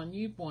whichever one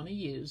you want to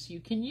use,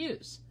 you can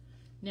use.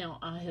 Now,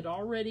 I had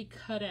already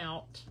cut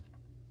out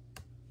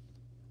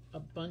a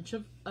bunch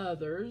of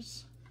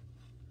others.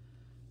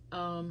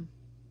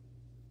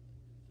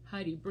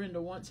 Heidi,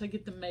 Brenda, once I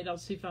get them made, I'll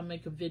see if I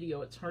make a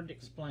video. It's hard to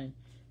explain.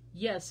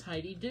 Yes,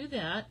 Heidi, do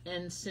that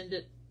and send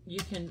it. You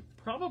can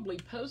probably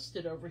post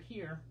it over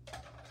here.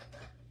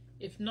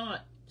 If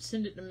not,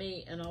 send it to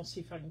me and I'll see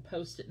if I can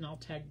post it and I'll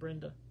tag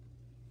Brenda.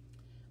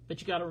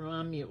 But you got to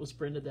remind me it was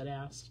Brenda that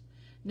asked.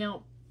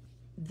 Now,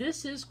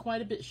 this is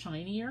quite a bit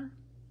shinier,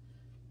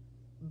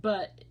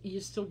 but you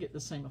still get the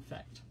same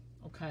effect.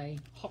 Okay?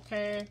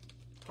 Okay.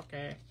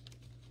 Okay.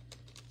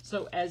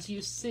 So as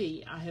you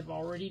see, I have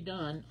already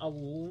done a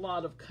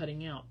lot of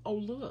cutting out. Oh,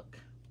 look.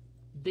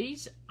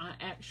 These I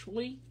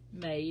actually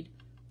made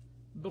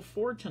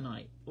before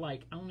tonight.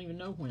 Like, I don't even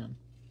know when.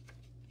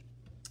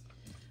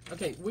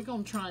 Okay, we're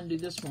going to try and do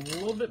this one a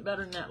little bit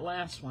better than that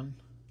last one.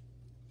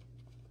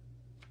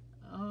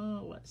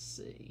 Let's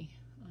see.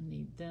 I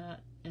need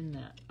that and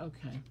that.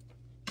 Okay.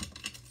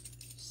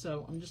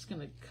 So I'm just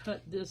going to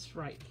cut this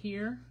right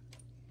here.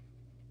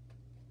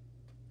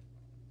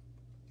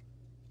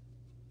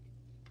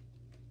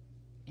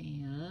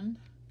 And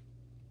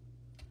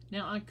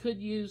Now I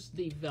could use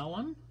the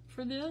vellum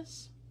for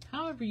this.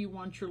 However you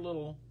want your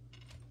little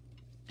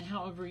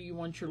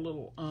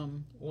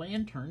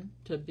lantern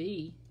to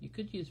be, you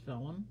could use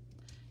vellum.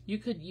 You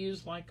could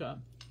use like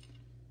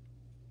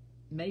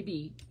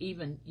maybe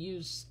even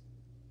use,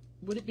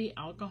 would it be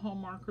alcohol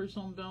markers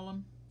on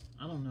vellum?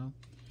 I don't know.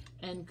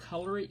 And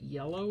color it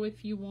yellow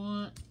if you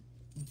want.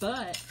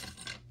 But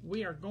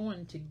we are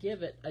going to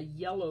give it a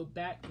yellow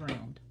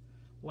background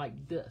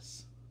like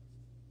this.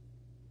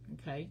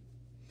 Okay?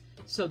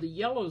 So the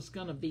yellow is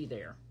going to be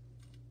there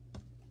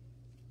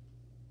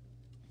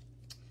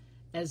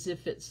as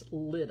if it's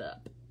lit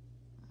up.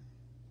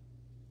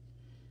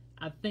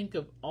 I think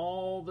of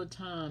all the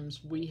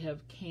times we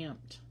have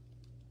camped.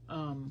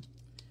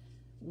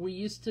 We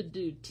used to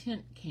do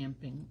tent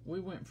camping.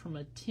 We went from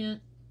a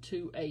tent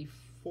to a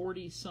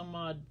 40 some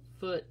odd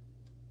foot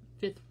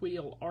fifth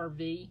wheel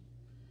RV.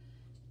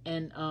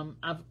 And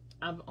I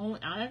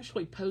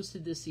actually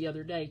posted this the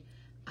other day.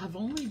 I've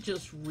only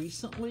just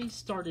recently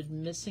started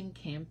missing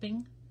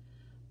camping.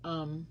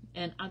 And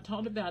I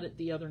talked about it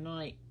the other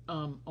night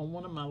on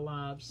one of my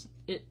lives.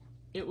 It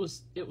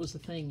was a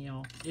thing,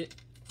 y'all.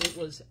 It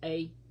was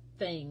a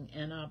thing,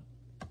 and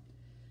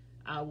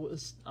I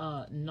was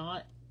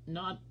not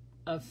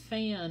a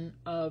fan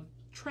of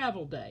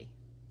travel day.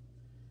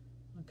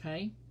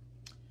 Okay,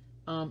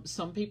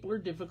 some people are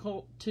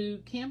difficult to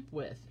camp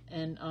with,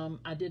 and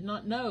I did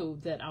not know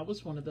that I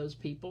was one of those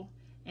people,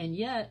 and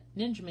yet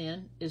Ninja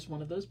Man is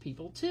one of those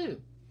people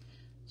too.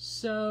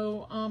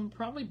 So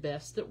probably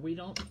best that we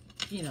don't,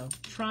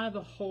 try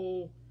the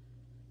whole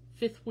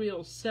fifth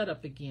wheel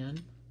setup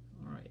again.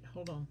 All right,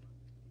 hold on.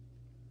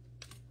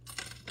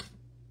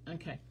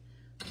 Okay,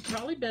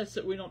 probably best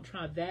that we don't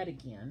try that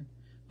again.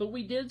 But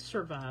we did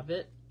survive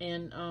it,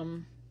 and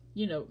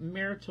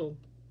marital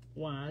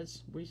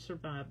wise, we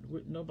survived.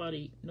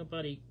 Nobody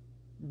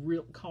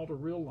called a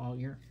real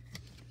lawyer.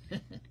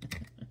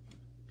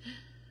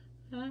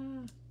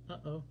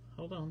 Uh-oh,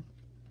 hold on.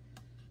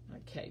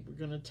 Okay, we're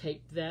going to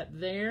tape that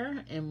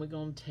there, and we're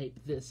going to tape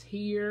this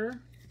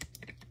here.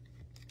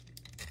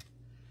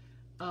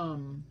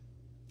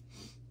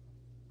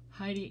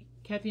 Heidi,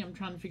 Kathy, I'm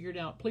trying to figure it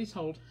out. Please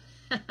hold.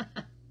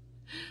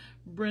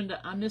 Brenda,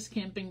 I miss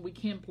camping. We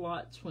camped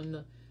lots when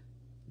the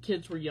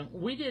kids were young.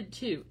 We did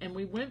too, and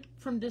we went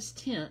from this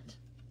tent,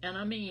 and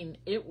I mean,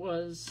 it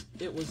was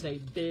a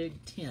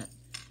big tent.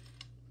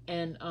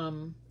 And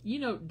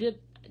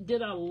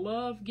did I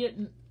love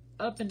getting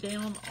up and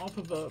down off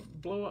of a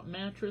blow-up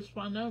mattress?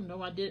 Why,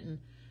 no, I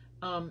didn't.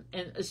 And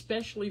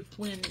especially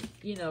when,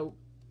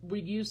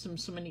 we'd used them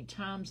so many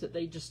times that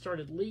they just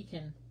started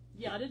leaking.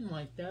 Yeah, I didn't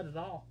like that at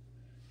all.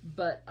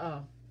 But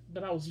I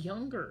was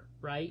younger,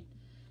 right?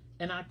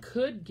 And I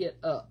could get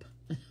up.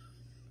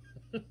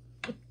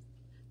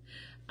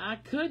 I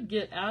could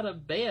get out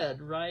of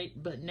bed, right?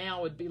 But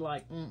now it'd be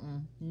like,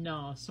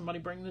 no, somebody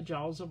bring the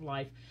jaws of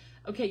life.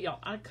 Okay, y'all,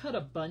 I cut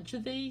a bunch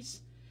of these,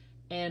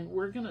 and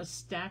we're going to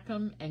stack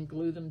them and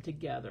glue them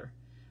together.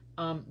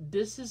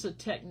 This is a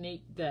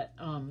technique that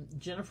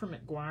Jennifer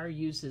McGuire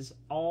uses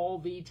all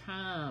the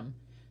time.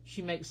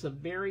 She makes a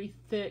very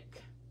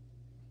thick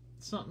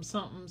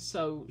something,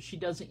 so she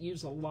doesn't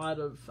use a lot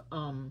of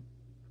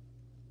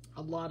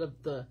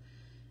the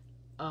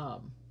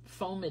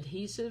foam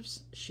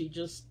adhesives. She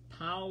just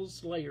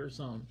piles layers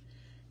on.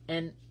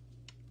 And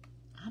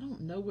I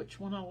don't know which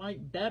one I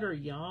like better,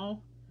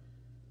 y'all.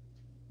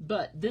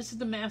 But this is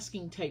the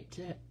masking tape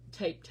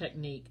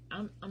technique.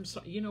 I'm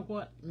sorry. You know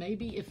what?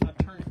 Maybe if I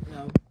turn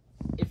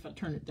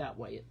it that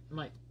way,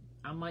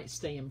 I might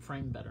stay in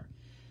frame better.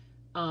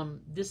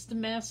 This is the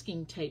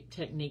masking tape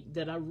technique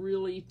that I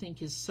really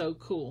think is so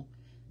cool.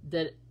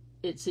 That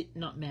it's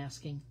not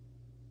masking.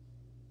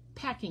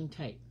 Packing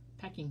tape.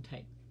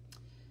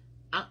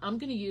 I'm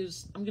gonna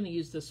use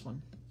this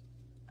one,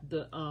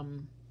 the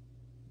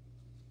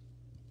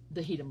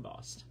heat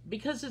embossed,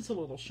 because it's a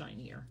little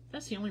shinier.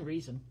 That's the only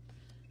reason.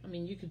 I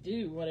mean, you could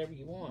do whatever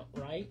you want,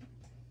 right?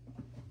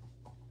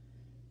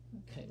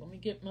 Okay, let me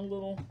get my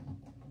little.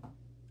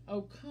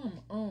 Oh, come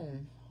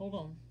on, hold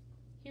on.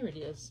 Here it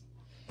is.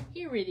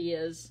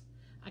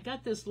 I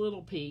got this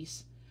little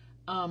piece.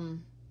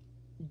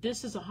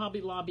 This is a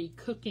Hobby Lobby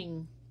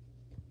cooking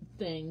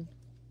thing.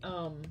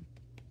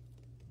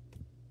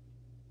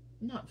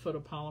 Not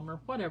photopolymer,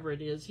 whatever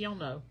it is, y'all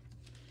know,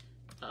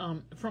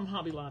 from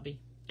Hobby Lobby.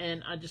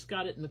 And I just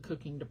got it in the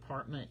cooking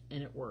department,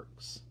 and it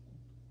works.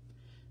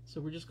 So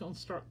we're just going to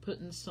start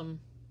putting some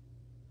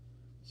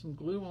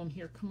glue on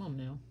here. Come on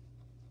now.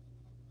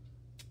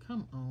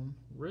 Come on,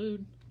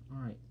 rude.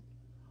 All right,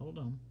 hold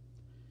on.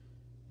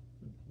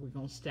 We're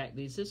going to stack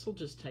these. This will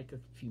just take a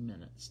few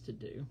minutes to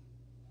do.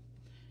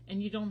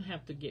 And you don't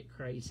have to get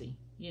crazy.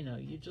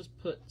 You just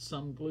put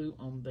some glue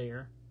on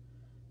there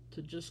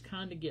to just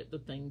kind of get the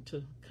thing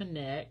to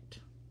connect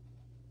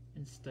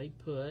and stay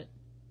put.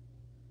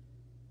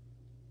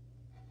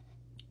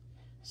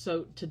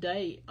 So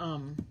today, I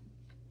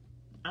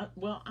don't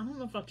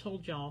know if I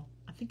told y'all,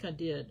 I think I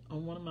did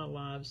on one of my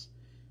lives,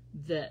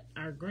 that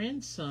our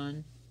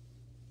grandson,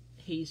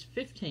 he's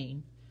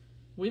 15,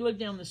 We live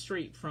down the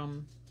street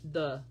from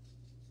the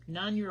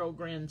 9-year-old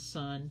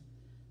grandson,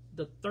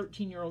 the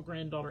 13-year-old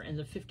granddaughter, and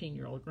the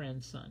 15-year-old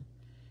grandson.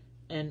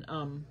 And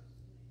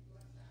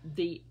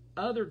the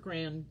other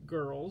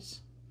grandgirls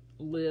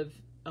live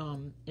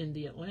in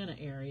the Atlanta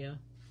area,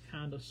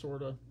 kind of,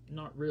 sort of,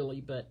 not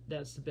really, but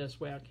that's the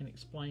best way I can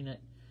explain it.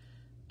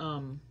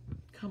 Come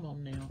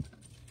on now.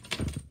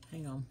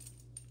 Hang on.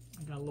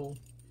 I got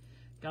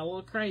a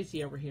little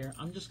crazy over here.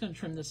 I'm just going to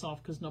trim this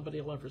off because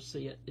nobody will ever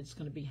see it. It's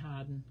going to be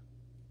hiding.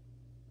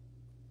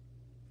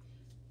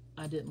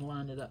 I didn't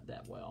line it up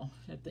that well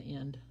at the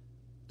end.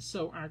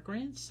 So our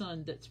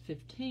grandson that's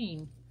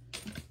 15,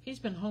 he's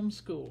been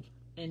homeschooled,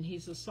 and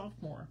he's a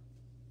sophomore,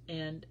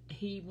 and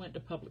he went to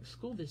public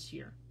school this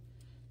year.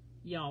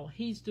 Y'all,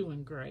 he's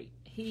doing great.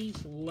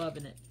 He's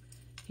loving it.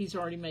 He's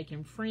already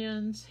making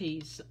friends.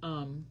 He's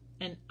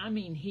and I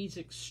mean, he's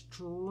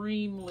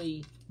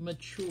extremely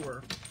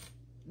mature.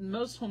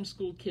 Most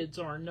homeschool kids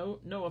are. No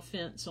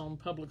offense on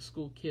public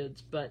school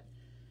kids, but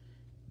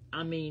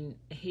I mean,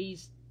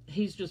 he's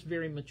just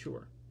very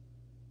mature.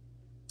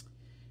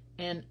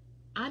 And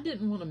I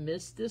didn't want to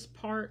miss this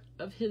part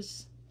of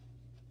this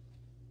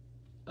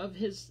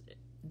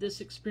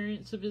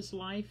experience of his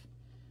life,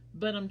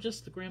 but I'm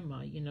just the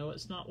grandma, you know.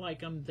 It's not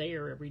like I'm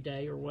there every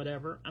day or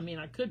whatever. I mean,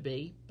 I could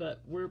be,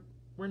 but we're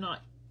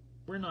not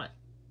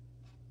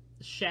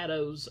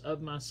shadows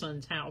of my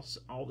son's house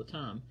all the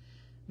time.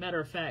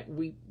 Matter of fact,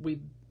 we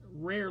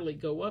rarely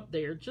go up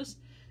there. Just,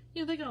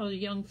 you know, they got a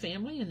young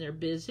family and they're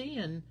busy,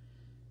 and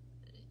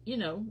you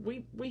know,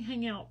 we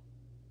hang out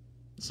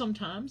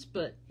sometimes,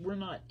 but we're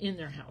not in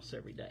their house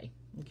every day.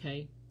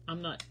 Okay,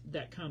 I'm not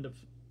that kind of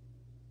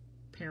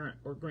parent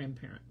or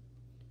grandparent.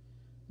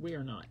 We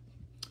are not.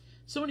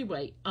 So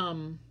anyway,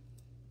 I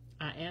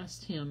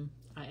asked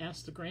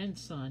the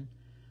grandson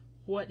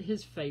what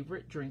his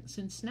favorite drinks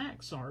and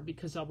snacks are,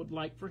 because I would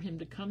like for him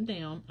to come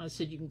down. I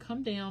said, you can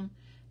come down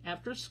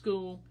after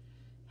school,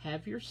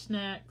 have your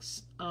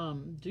snacks,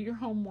 do your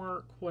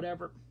homework,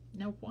 whatever.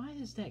 Now, why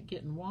is that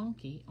getting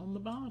wonky on the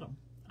bottom?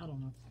 I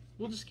don't know.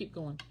 We'll just keep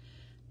going.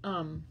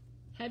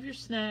 Have your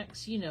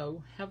snacks, you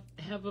know,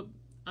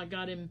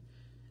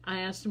 I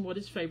asked him what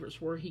his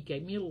favorites were. He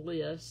gave me a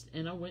list,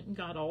 and I went and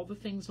got all the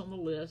things on the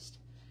list.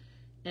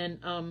 And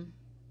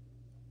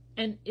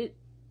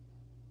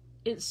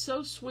it's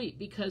so sweet,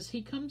 because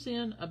he comes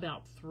in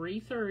about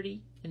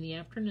 3:30 in the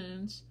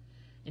afternoons,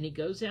 and he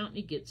goes out and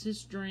he gets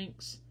his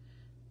drinks,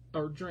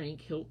 or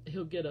drink.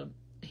 He'll get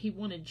he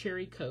wanted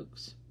cherry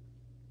Cokes.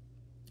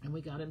 And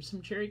we got him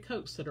some cherry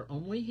Cokes that are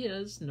only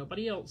his,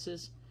 nobody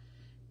else's.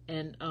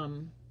 And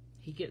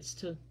he gets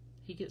to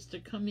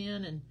come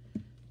in and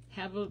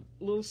have a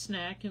little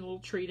snack and a little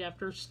treat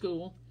after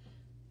school.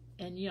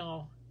 And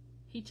y'all,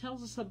 he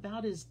tells us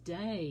about his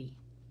day.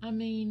 I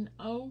mean,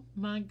 oh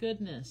my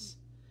goodness.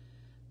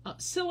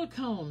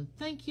 Silicone,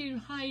 thank you,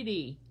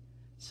 Heidi.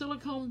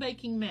 Silicone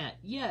baking mat,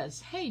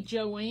 yes. Hey,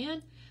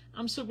 Joanne,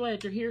 I'm so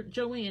glad you're here.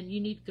 Joanne, you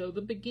need to go to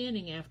the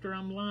beginning after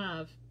I'm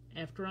live,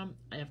 after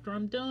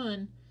I'm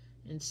done,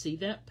 and see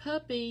that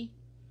puppy.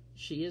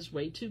 She is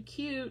way too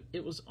cute.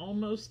 It was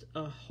almost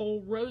a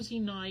whole rosy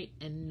night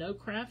and no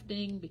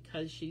crafting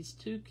because she's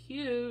too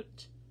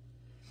cute.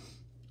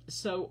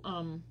 So,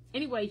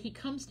 anyway, he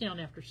comes down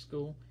after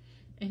school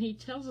and he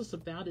tells us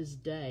about his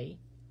day.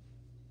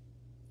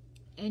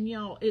 And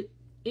y'all,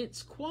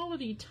 it's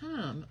quality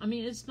time. I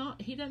mean, it's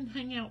not, he doesn't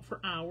hang out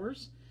for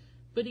hours,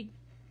 but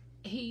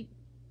he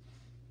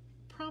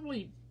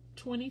probably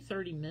 20,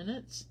 30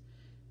 minutes.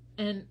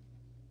 And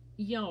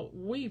y'all,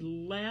 we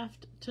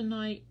laughed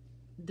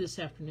this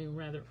afternoon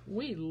rather.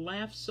 We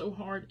laughed so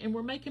hard, and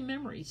we're making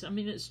memories. I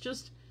mean, it's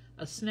just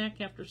a snack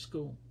after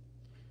school,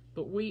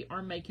 but we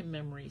are making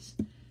memories,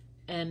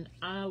 and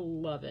I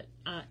love it.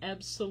 I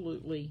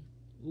absolutely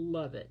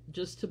love it,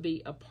 just to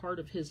be a part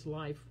of his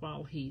life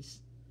while he's,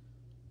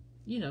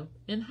 you know,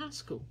 in high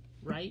school,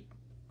 right?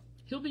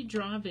 He'll be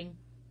driving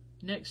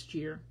next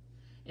year,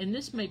 and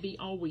this may be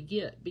all we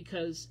get,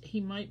 because he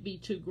might be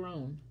too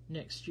grown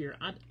next year.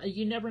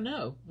 You never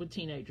know with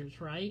teenagers,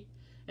 right?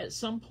 At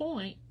some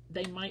point,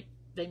 they might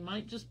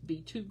just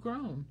be too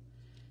grown.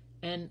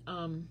 And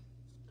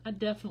I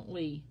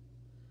definitely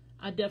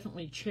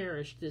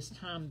cherish this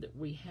time that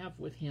we have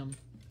with him.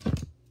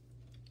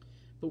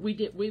 But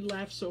we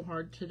laughed so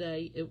hard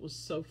today. It was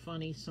so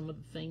funny, some of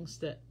the things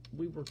that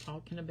we were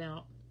talking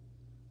about.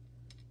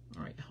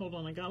 All right, hold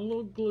on. I got a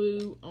little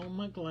glue on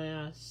my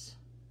glass,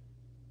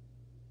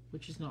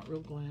 which is not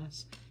real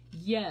glass.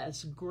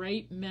 Yes,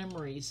 great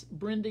memories.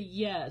 Brenda,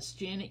 yes.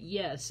 Janet,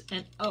 yes.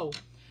 And oh,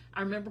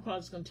 I remember what I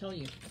was going to tell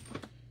you.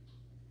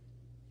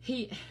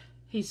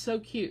 He's so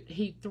cute.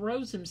 He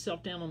throws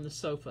himself down on the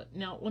sofa.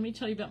 Now, let me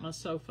tell you about my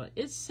sofa.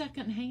 It's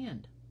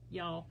secondhand,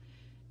 y'all.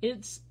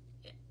 I've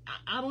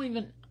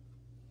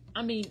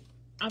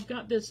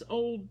got this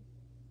old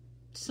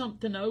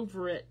something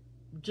over it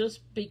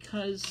just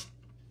because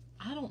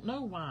I don't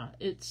know why.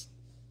 It's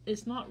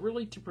not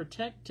really to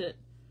protect it.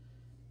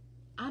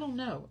 I don't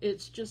know.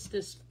 It's just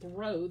this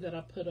throw that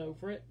I put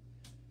over it.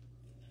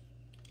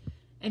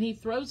 And he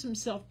throws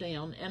himself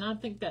down, and I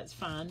think that's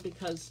fine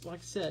because, like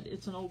I said,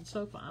 it's an old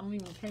sofa. I don't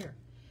even care.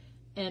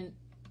 And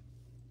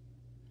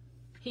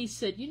he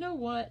said, you know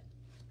what?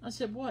 I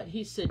said, what?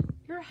 He said,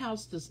 your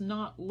house does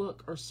not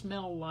look or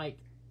smell like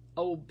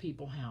old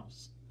people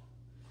house.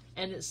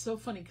 And it's so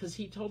funny because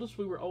he told us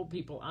we were old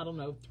people, I don't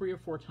know, 3 or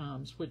 4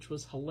 times, which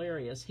was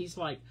hilarious. He's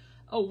like,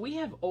 oh, we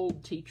have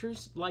old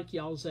teachers like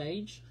y'all's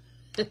age.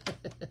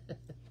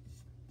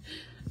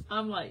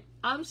 I'm like,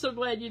 I'm so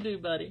glad you do,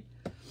 buddy.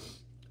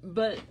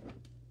 But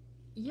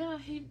yeah,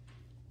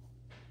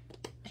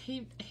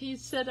 he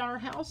said our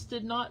house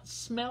did not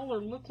smell or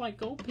look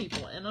like old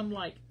people. And I'm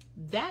like,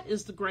 that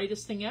is the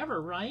greatest thing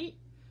ever, right?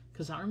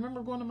 Because I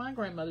remember going to my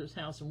grandmother's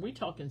house and we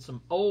talking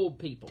some old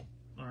people.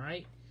 All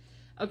right.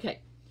 Okay.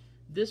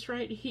 This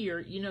right here,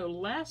 you know,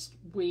 last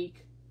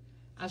week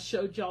I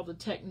showed y'all the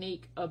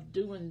technique of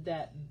doing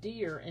that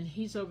deer, and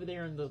he's over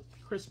there in the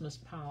Christmas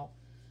pile.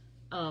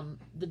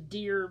 The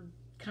deer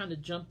kind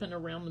of jumping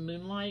around the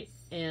moonlight,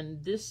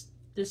 and this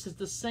is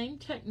the same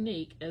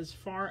technique as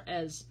far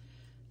as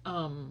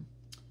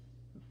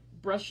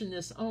brushing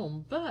this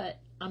on, but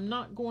I'm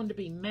not going to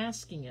be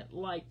masking it.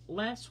 Like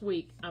last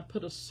week, I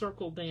put a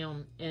circle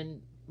down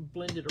and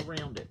blended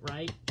around it,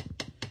 right?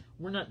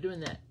 We're not doing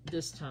that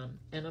this time.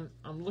 And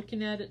I'm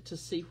looking at it to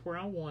see where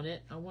I want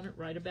it. I want it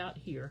right about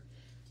here.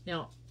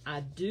 Now, I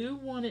do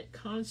want it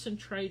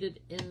concentrated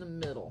in the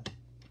middle.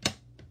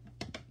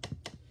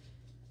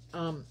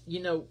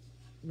 You know,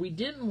 we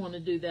didn't want to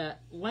do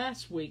that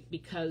last week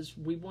because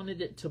we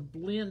wanted it to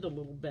blend a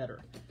little better.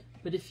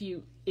 But if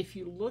you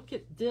look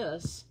at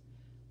this,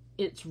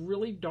 it's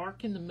really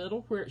dark in the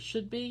middle where it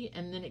should be,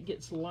 and then it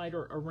gets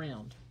lighter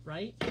around,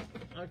 right?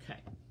 Okay.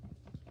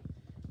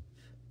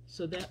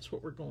 So that's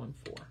what we're going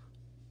for.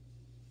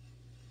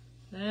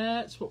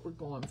 That's what we're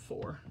going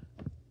for.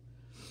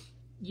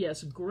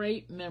 Yes,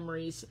 great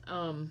memories.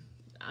 I'm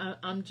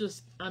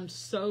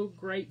so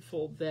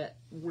grateful that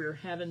we're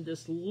having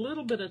this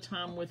little bit of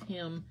time with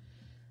him.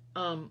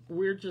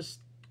 We're just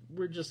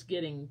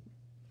getting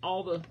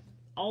all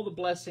the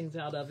blessings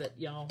out of it,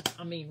 y'all.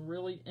 I mean,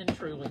 really and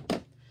truly.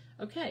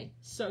 Okay,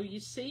 so you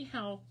see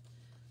how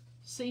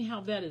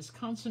that is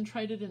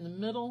concentrated in the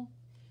middle,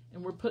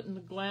 and we're putting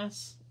the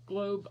glass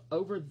globe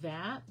over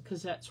that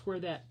because that's where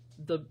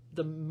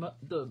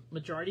the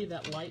majority of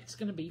that light's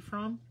going to be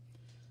from.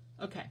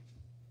 Okay,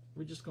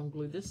 we're just going to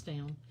glue this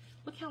down.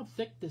 Look how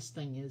thick this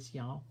thing is,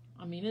 y'all.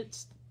 I mean,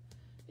 it's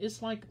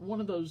like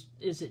one of those,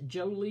 is it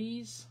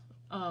Jolie's,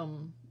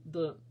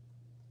 the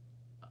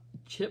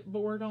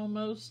chipboard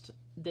almost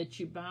that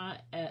you buy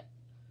at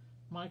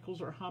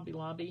Michael's or Hobby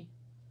Lobby,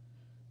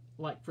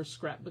 like for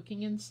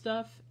scrapbooking and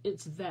stuff.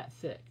 It's that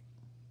thick.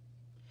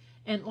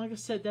 And like I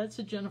said, that's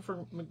a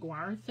Jennifer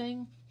McGuire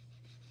thing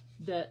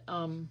that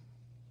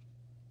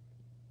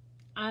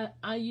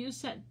I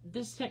use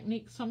this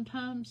technique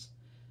sometimes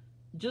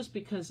just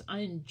because I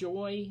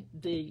enjoy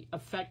the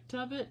effect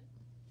of it.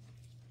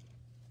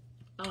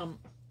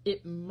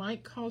 It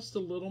might cost a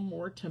little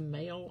more to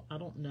mail. I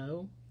don't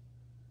know.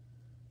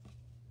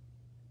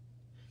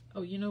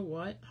 Oh, you know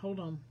what? Hold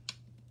on.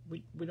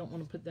 We don't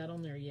want to put that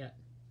on there yet.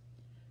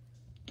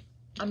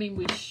 I mean,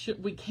 we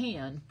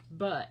can,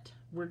 but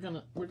we're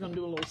gonna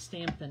do a little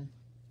stamping.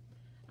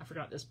 I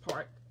forgot this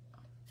part.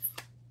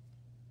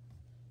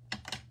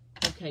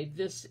 Okay,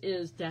 this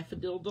is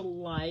Daffodil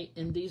Delight,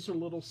 and these are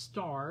little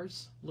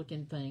stars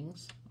looking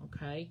things.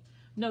 Okay,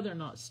 no, they're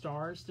not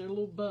stars. They're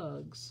little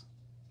bugs.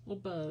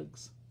 Little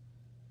bugs.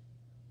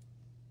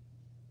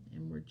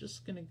 And we're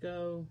just gonna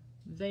go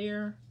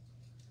there.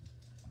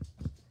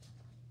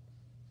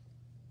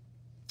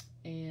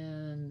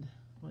 And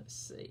let's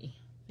see.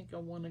 I think I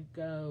want to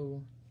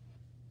go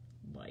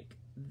like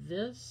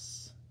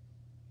this,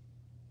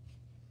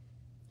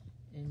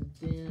 and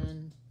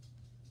then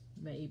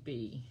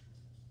maybe,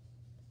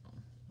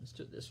 let's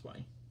do it this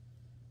way,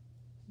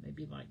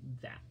 maybe like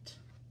that.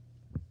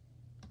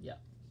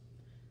 Yep.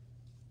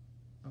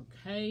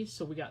 Okay,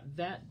 so we got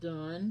that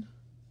done,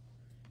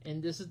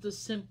 and this is the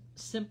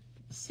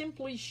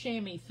Simply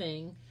Chamois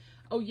thing.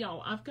 Oh,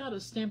 y'all, I've got a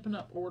Stampin'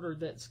 Up! Order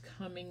that's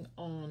coming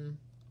on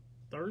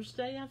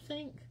Thursday, I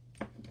think.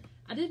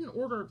 I didn't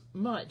order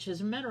much.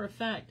 As a matter of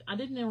fact, I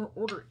didn't ever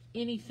order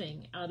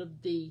anything out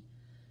of the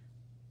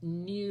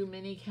new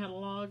mini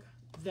catalog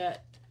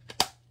that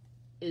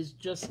is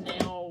just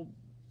now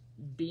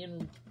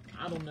being,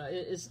 I don't know,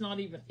 it's not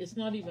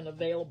even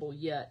available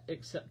yet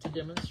except to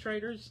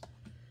demonstrators.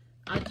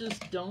 I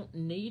just don't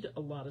need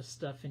a lot of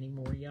stuff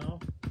anymore,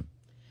 y'all.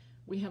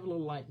 We have a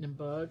little lightning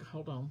bug.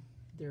 Hold on.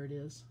 There it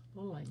is. A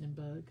little lightning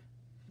bug.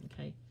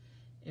 Okay.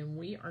 And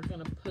we are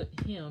going to put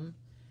him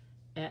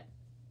at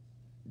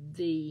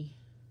the,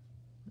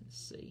 let's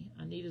see,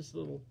 I need his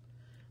little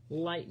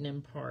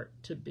lightning part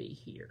to be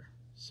here.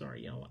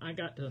 Sorry, y'all. I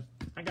got to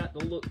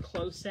look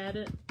close at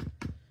it,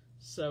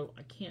 so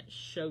I can't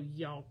show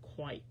y'all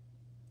quite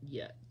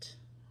yet.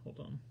 Hold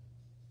on.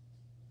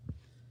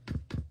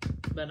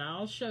 But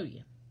I'll show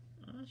you.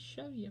 I'll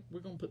show you.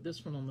 We're going to put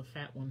this one on the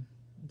fat one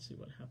and see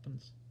what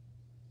happens.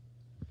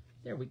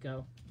 There we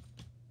go.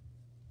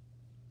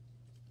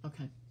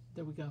 Okay,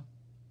 there we go.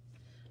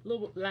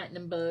 Little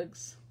lightning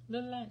bugs.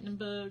 Little lightning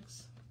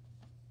bugs.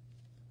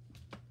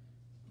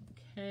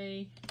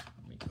 Okay,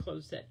 let me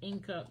close that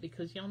ink up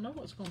because y'all know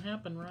what's going to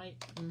happen, right?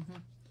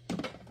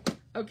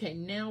 Okay,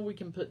 now we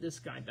can put this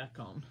guy back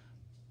on.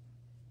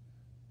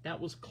 That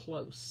was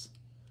close.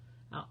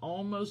 I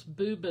almost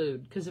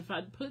boo-booed because if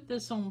I'd put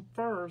this on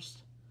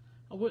first,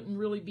 I wouldn't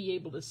really be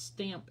able to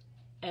stamp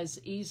as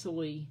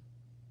easily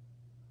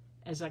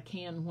as I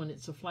can when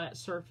it's a flat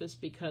surface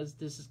because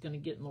this is going to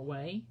get in the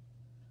way.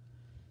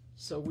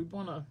 So we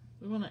want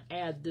to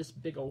add this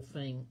big old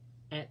thing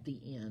at the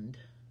end.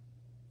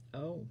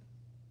 Oh.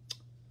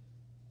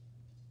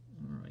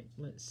 All right,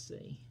 let's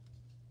see.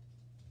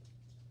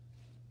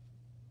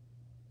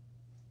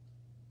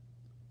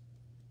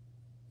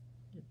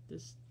 Get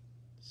this.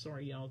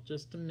 Sorry, y'all,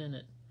 just a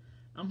minute.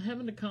 I'm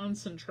having to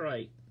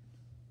concentrate.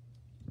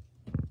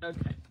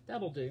 Okay,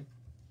 that'll do.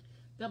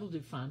 That'll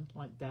do fine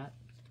like that.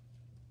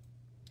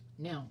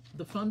 Now,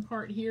 the fun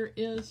part here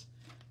is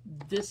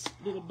this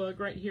little bug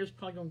right here is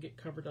probably going to get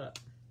covered up.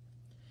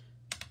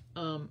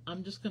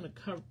 I'm just going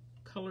to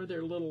color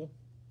their little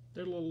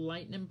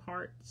lightning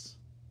parts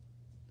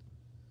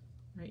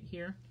right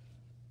here.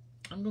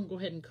 I'm going to go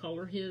ahead and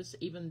color his,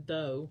 even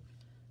though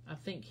I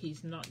think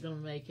he's not going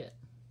to make it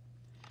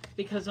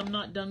because I'm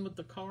not done with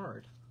the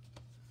card.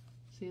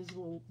 See his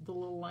the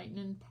little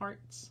lightning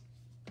parts?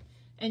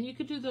 And you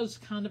could do those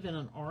kind of in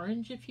an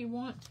orange if you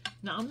want.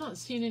 Now, I'm not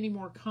seeing any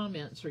more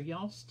comments. Are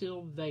y'all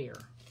still there?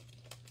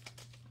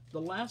 The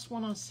last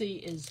one I see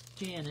is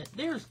Janet.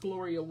 There's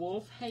Gloria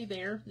Wolf. Hey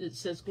there. It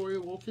says Gloria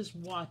Wolf is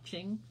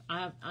watching.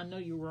 I know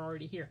you were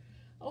already here.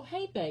 Oh,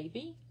 hey,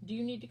 baby. Do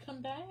you need to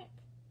come back?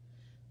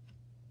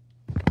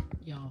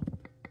 Y'all.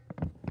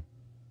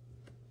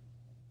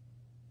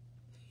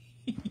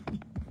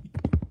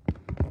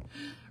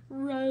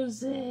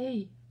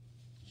 Rosie.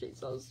 She's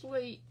so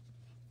sweet.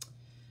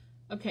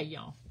 Okay,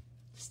 y'all.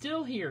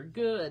 Still here.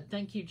 Good.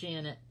 Thank you,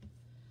 Janet.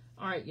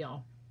 All right,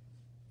 y'all.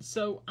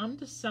 So I'm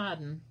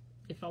deciding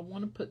if I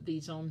want to put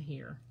these on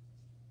here.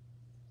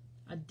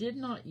 I did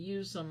not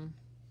use them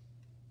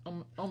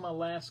on my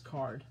last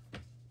card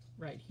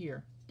right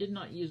here. Did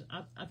not use,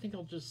 I think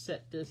I'll just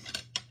set this,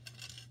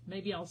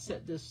 maybe I'll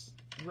set this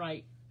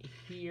right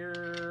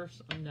here.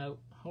 Oh, no,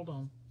 hold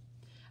on.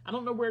 I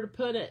don't know where to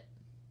put it.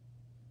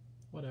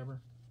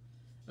 Whatever.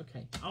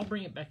 Okay, I'll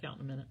bring it back out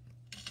in a minute.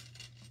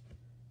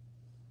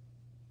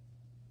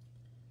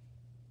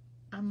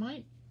 I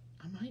might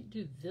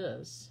do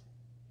this,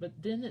 but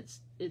then it's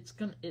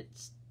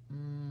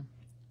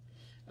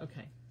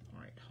okay.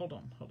 All right, hold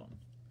on.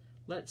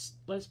 Let's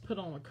put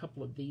on a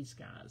couple of these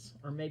guys,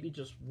 or maybe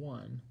just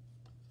one.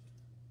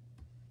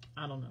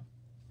 I don't know.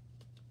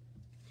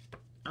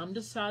 I'm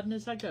deciding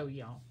as I go,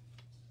 y'all.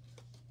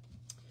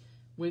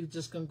 We're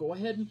just gonna go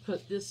ahead and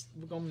put this.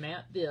 We're gonna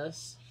mat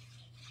this.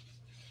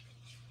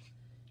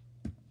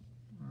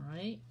 All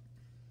right.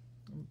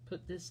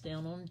 Put this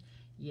down on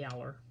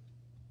Yaller.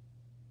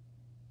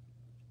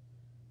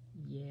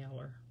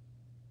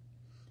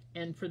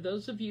 And for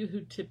those of you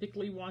who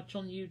typically watch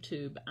on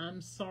YouTube,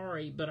 I'm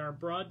sorry, but our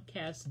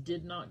broadcast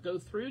did not go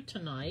through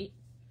tonight,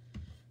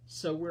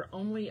 so we're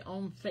only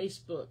on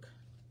Facebook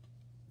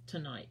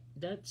tonight.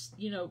 That's,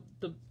 you know,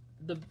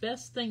 the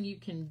best thing you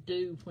can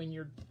do when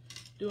you're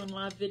doing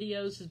live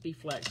videos is be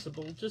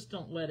flexible. Just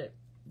don't let it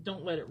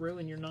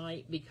ruin your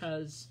night,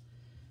 because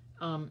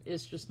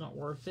it's just not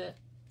worth it,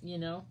 you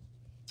know.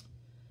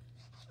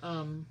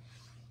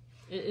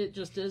 It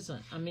just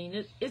isn't. I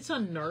mean, it's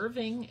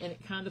unnerving and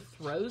it kind of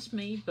throws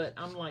me, but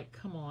I'm like,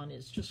 come on,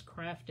 it's just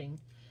crafting.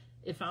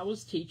 If I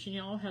was teaching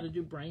y'all how to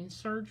do brain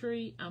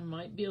surgery, I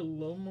might be a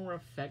little more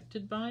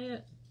affected by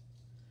it,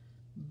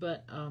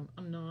 but I'm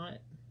not,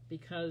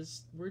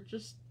 because we're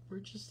just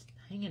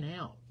hanging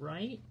out,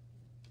 right?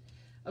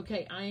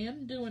 Okay, I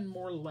am doing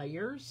more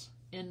layers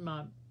in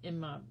my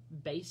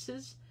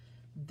bases.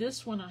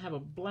 This one I have a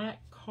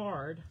black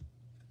card,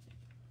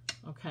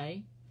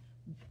 okay,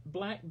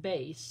 black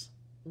base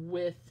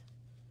with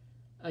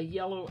a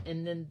yellow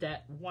and then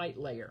that white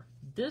layer.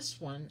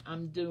 This one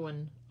I'm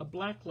doing a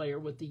black layer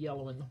with the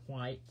yellow and the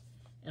white,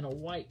 and a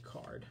white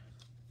card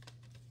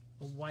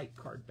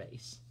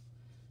base.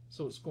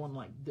 So it's going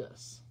like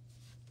this,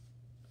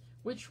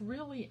 which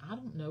really, I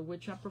don't know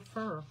which I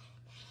prefer.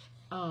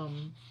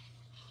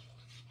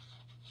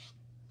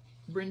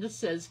 Brenda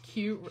says,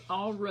 cute,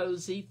 all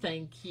rosy,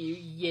 thank you.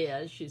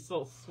 Yeah, she's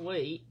so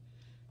sweet.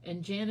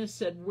 And Janice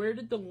said, where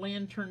did the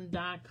lantern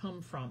die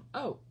come from?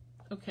 Oh,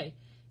 okay.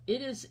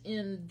 It is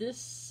in this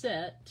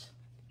set.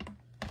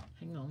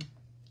 Hang on.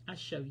 I'll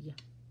show you.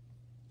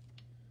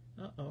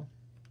 Uh-oh.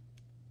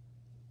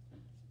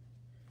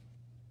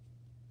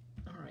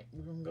 All right,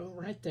 we're going to go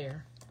right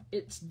there.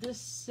 It's this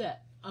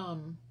set,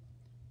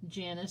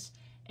 Janice.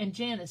 And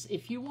Janice,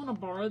 if you want to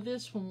borrow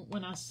this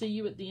when I see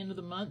you at the end of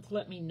the month,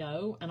 let me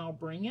know and I'll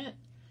bring it.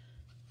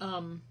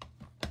 But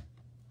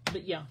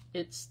yeah,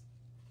 it's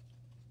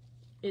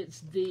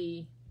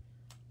the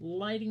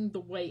Lighting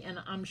the Way, and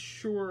I'm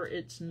sure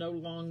it's no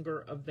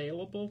longer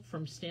available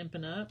from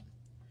Stampin' Up.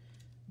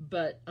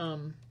 But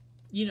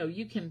you know,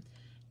 you can,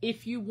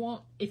 if you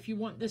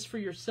want this for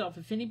yourself,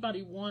 if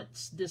anybody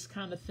wants this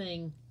kind of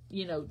thing,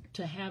 you know,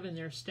 to have in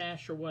their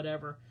stash or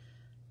whatever,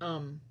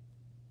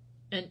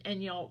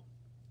 and y'all,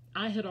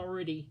 I had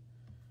already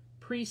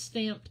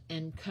pre-stamped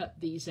and cut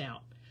these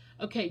out.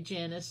 Okay,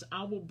 Janice,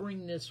 I will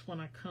bring this when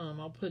I come.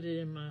 I'll put it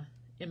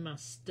in my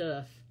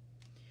stuff.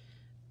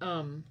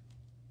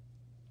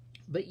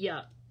 But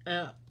yeah,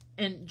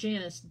 and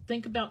Janice,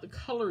 think about the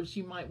colors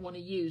you might want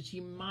to use.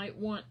 You might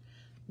want,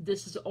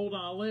 this is Old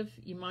Olive,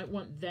 you might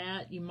want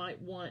that. You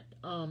might want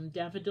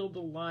Daffodil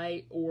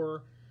Delight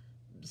or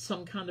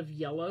some kind of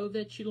yellow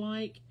that you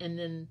like, and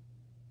then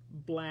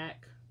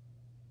black.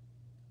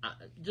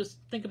 Just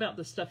think about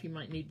the stuff you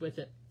might need with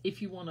it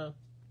if you want to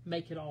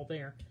make it all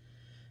there.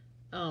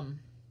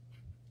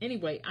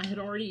 Anyway, I had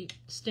already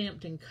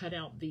stamped and cut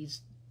out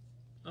these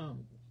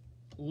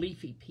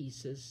leafy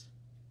pieces.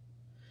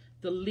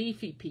 The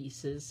leafy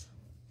pieces,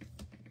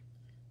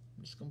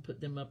 I'm just going to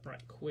put them up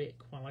right quick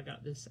while I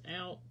got this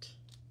out.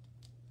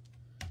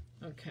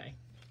 Okay,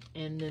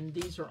 and then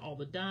these are all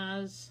the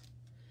dies.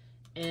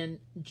 And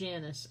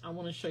Janice, I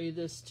want to show you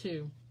this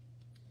too.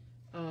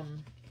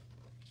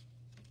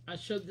 I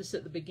showed this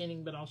at the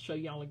beginning, but I'll show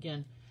y'all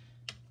again.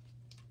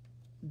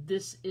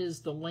 This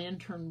is the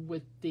lantern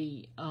with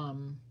the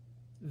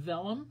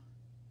vellum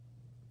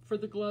for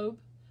the globe,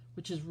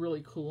 which is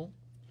really cool.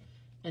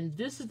 And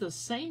this is the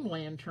same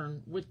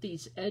lantern with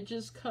these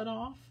edges cut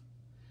off.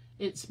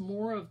 It's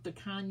more of the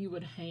kind you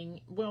would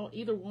hang, well,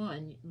 either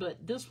one,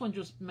 but this one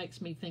just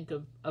makes me think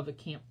of a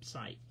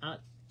campsite. I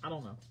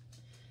don't know.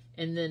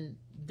 And then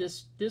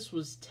this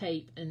was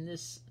tape, and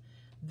this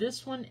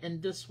one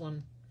and this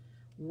one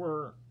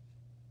were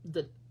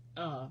the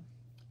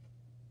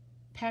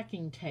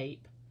packing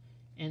tape,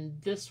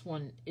 and this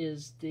one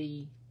is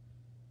the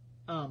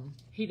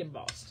heat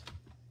embossed.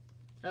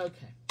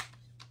 Okay.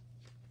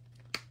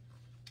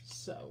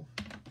 So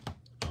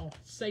I'll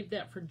save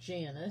that for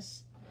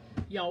Janice.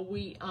 Y'all,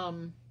 we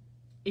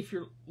if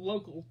you're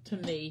local to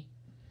me,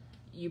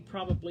 you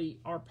probably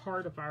are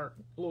part of our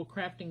little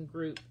crafting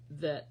group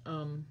that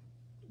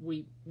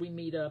we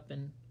meet up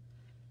and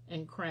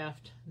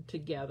craft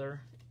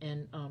together.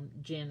 And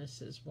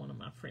Janice is one of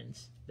my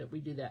friends that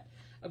we do that.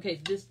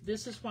 Okay,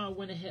 this is why I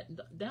went ahead.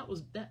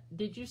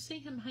 Did you see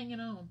him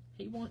hanging on?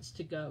 He wants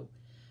to go.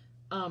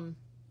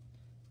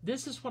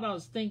 This is what I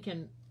was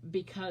thinking,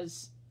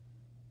 because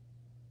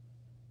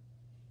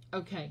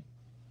okay,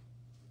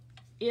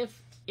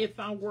 if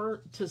I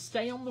were to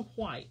stay on the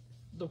white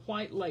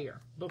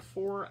layer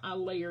before I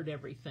layered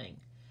everything,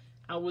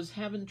 I was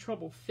having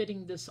trouble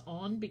fitting this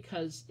on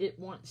because it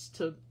wants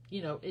to,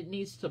 you know, it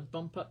needs to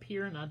bump up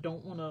here, and I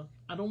don't want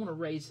to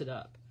raise it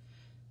up.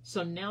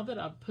 So now that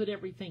I've put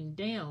everything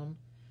down,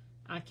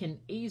 I can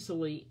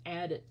easily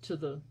add it to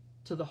the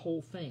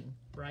whole thing,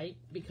 right?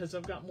 Because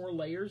I've got more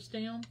layers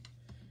down,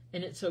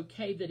 and it's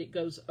okay that it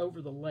goes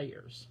over the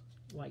layers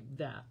like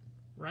that,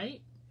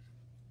 right?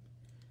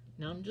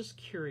 Now I'm just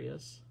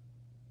curious.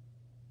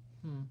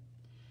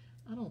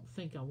 I don't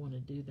think I want to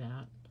do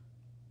that.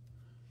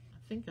 I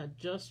think I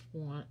just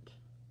want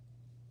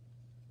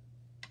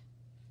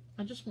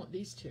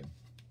these two.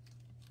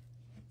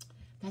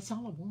 That's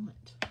all I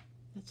want.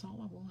 That's all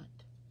I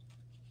want.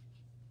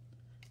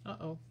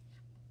 Uh-oh.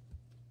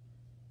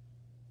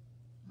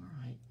 All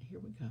right, here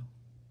we go.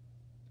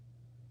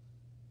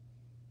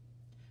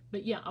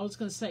 But yeah, I was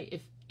going to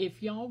say,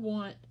 if y'all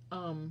want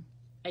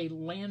a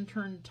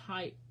lantern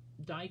type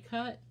die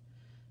cut,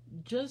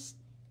 just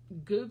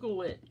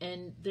Google it,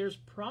 and there's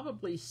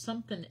probably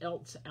something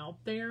else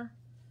out there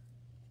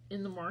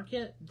in the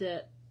market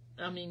that,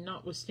 I mean,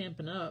 not with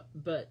Stampin' Up,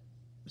 but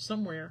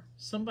somewhere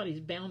somebody's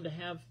bound to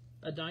have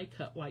a die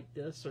cut like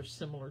this or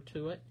similar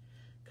to it,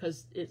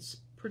 because it's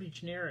pretty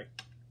generic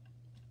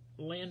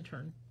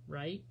lantern,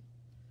 right?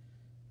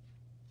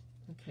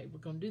 Okay, we're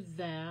going to do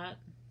that.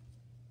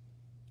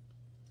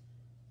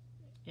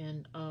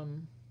 And I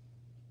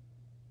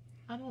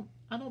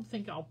don't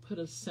think I'll put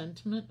a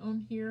sentiment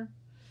on here.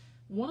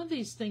 One of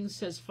these things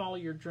says follow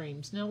your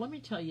dreams. Now let me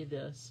tell you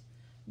this.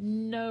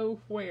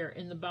 Nowhere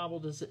in the Bible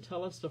does it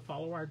tell us to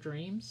follow our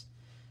dreams.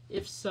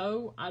 If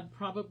so, I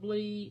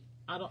probably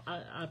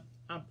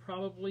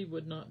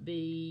would not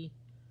be,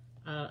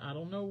 I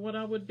don't know what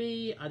I would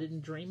be. I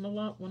didn't dream a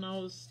lot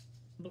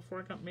before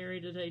I got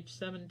married at age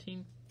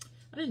 17.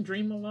 I didn't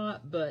dream a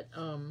lot, but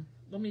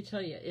let me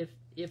tell you,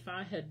 if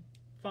I had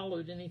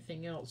followed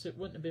anything else, it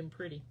wouldn't have been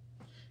pretty.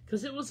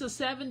 Because it was the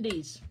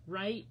 70s,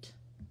 right?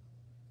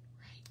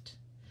 Right.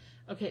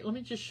 Okay, let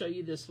me just show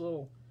you this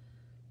little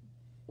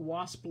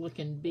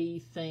wasp-looking bee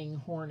thing,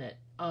 hornet,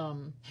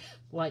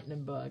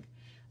 lightning bug.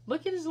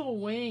 Look at his little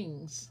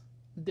wings.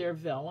 They're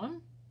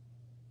vellum,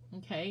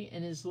 okay,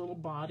 and his little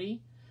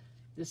body.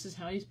 This is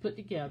how he's put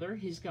together.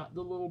 He's got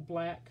the little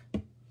black,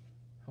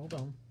 hold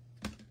on,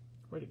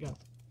 where'd it go?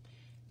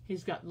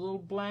 He's got the little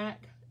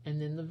black,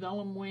 and then the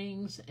vellum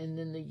wings, and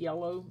then the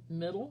yellow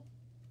middle,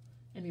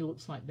 and he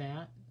looks like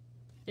that.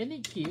 Isn't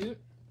he cute?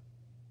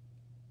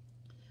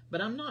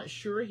 But I'm not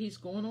sure he's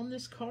going on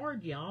this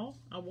card, y'all.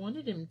 I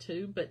wanted him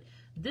to, but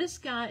this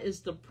guy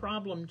is the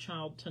problem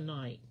child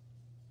tonight.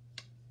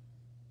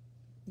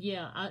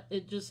 Yeah,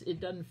 it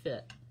doesn't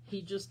fit.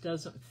 He just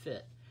doesn't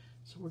fit.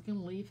 So we're going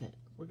to leave it.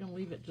 We're going to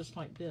leave it just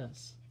like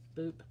this.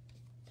 Boop.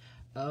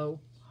 Oh,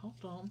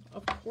 hold on.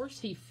 Of course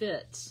he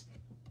fits.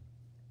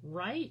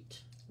 Right?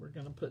 We're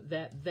going to put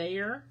that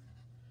there.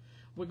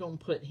 We're going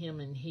to put him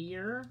in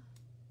here.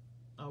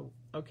 Oh,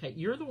 okay.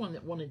 You're the one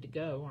that wanted to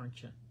go,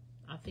 aren't you?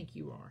 I think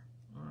you are.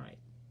 All right.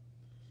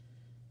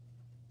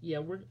 Yeah,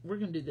 we're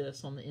going to do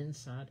this on the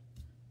inside.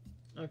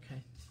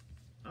 Okay.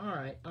 All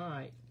right. All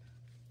right.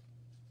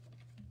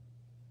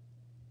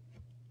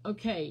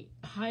 Okay,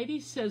 Heidi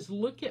says,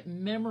 look at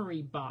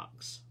Memory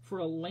Box for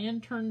a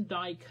lantern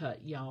die cut,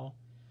 y'all.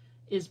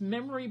 Is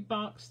Memory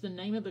Box the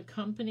name of the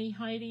company,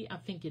 Heidi? I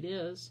think it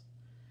is.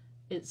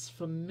 It's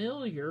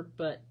familiar,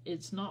 but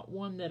it's not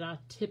one that I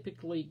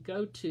typically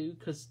go to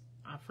because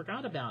I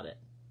forgot about it.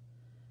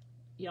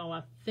 Y'all,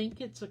 I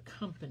think it's a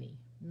company,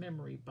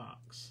 Memory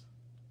Box.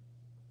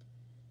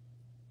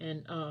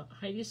 And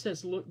Heidi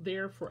says, look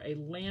there for a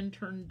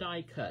lantern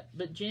die cut.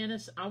 But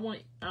Janice,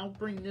 I'll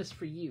bring this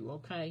for you,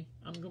 okay?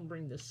 I'm going to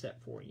bring this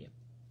set for you.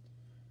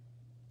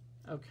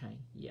 Okay,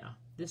 yeah.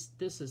 This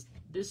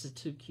is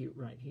too cute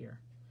right here.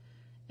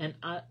 And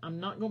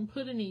I'm not going to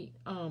put any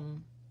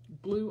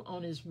glue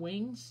on his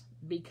wings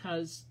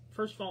because,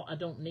 first of all, I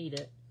don't need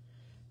it.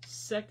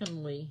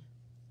 Secondly,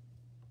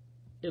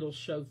 it'll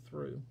show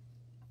through.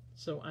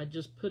 So I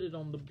just put it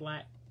on the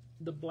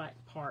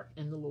black part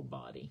and the little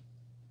body.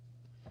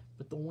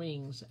 But the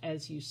wings,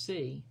 as you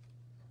see,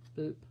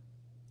 boop,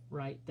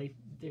 right,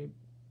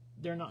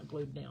 they're not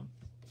glued down.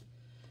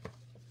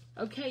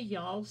 Okay,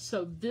 y'all,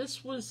 so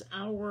this was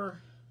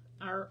our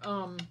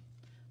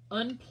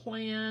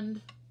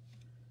unplanned.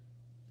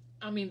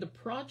 I mean, the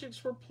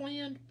projects were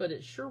planned, but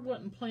it sure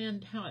wasn't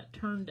planned how it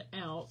turned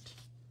out.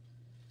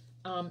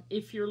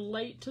 If you're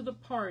late to the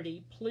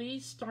party,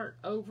 please start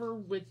over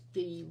with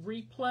the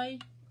replay.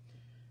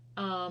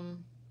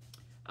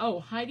 Oh,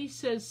 Heidi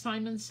says,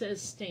 Simon says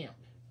stamp.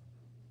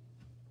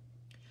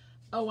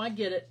 Oh, I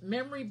get it.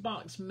 Memory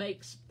Box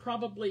makes,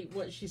 probably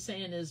what she's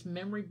saying is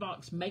Memory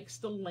Box makes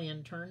the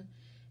lantern,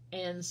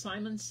 and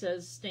Simon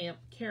says stamp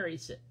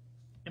carries it.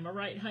 Am I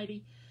right,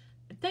 Heidi?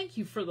 Thank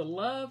you for the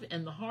love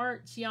and the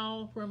hearts,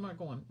 y'all. Where am I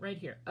going? Right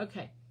here.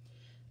 Okay.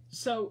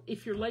 So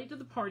if you're late to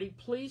the party,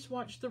 please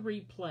watch the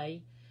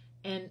replay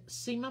and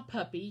see my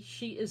puppy.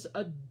 She is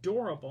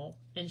adorable,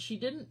 and she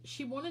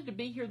wanted to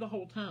be here the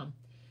whole time.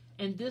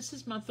 And this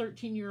is my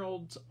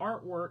 13-year-old's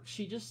artwork.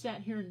 She just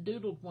sat here and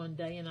doodled one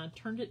day, and I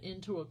turned it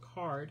into a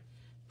card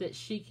that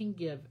she can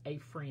give a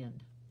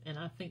friend. And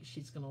I think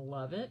she's going to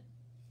love it.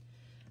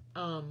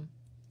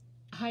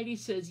 Heidi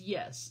says,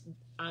 yes.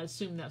 I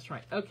assume that's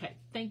right. Okay.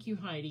 Thank you,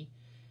 Heidi.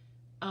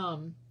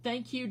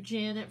 Thank you,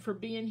 Janet, for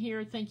being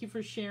here. Thank you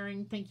for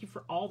sharing. Thank you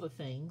for all the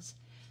things.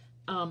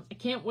 I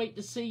can't wait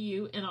to see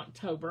you in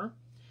October.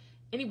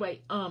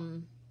 Anyway,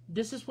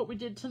 this is what we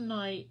did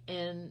tonight.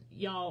 And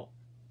y'all,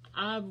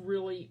 I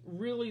really,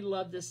 really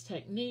love this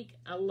technique.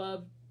 I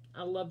love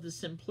the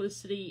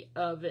simplicity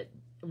of it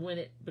when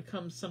it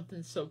becomes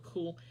something so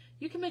cool.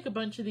 You can make a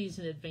bunch of these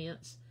in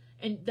advance,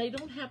 and they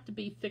don't have to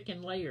be thick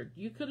and layered.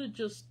 You could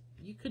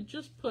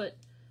just put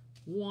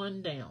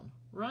one down,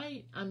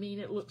 right? I mean,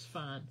 it looks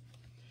fine.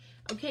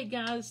 Okay,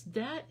 guys,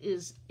 that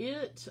is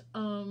it.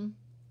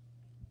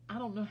 I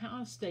don't know how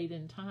I stayed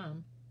in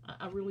time.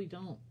 I really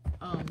don't.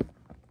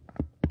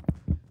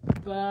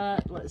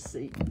 But let's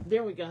see.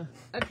 There we go.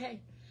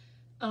 Okay.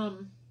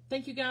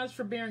 Thank you guys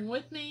for bearing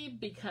with me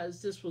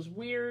because this was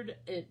weird.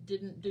 It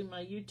didn't do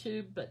my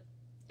YouTube, but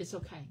it's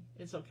okay.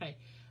 It's okay.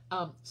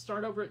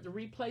 Start over at the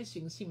replay so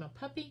you can see my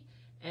puppy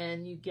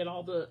and you get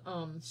all the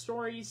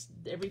stories,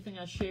 everything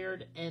I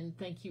shared. And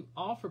thank you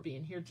all for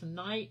being here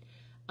tonight.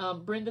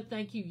 Brenda,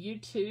 thank you. You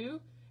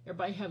too.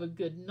 Everybody have a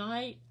good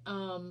night.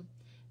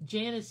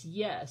 Janice,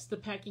 yes, the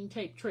packing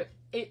tape trip.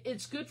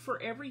 It's good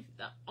for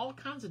all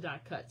kinds of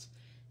die cuts.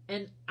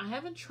 And I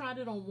haven't tried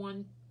it on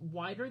one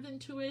wider than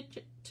 2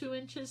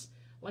 inches.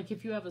 Like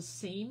if you have a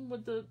seam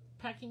with the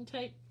packing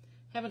tape,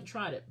 haven't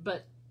tried it.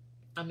 But,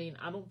 I mean,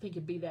 I don't think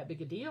it'd be that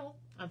big a deal.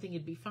 I think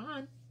it'd be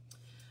fine.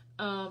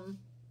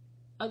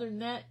 Other than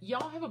that,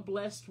 y'all have a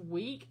blessed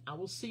week. I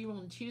will see you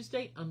on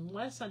Tuesday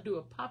unless I do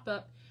a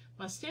pop-up.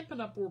 My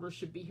Stampin' Up! Order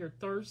should be here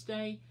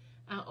Thursday.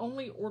 I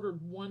only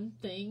ordered one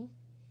thing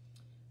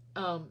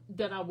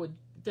that I would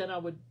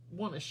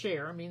want to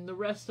share. I mean, the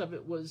rest of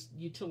it was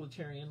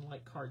utilitarian,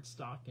 like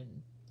cardstock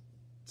and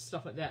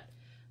stuff like that.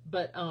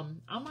 But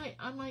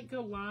I might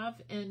go live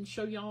and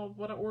show y'all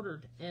what I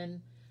ordered.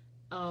 And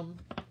I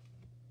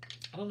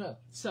don't know.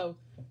 So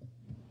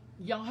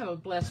y'all have a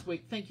blessed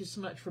week. Thank you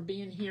so much for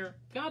being here.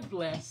 God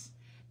bless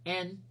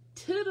and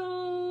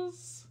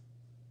toodles.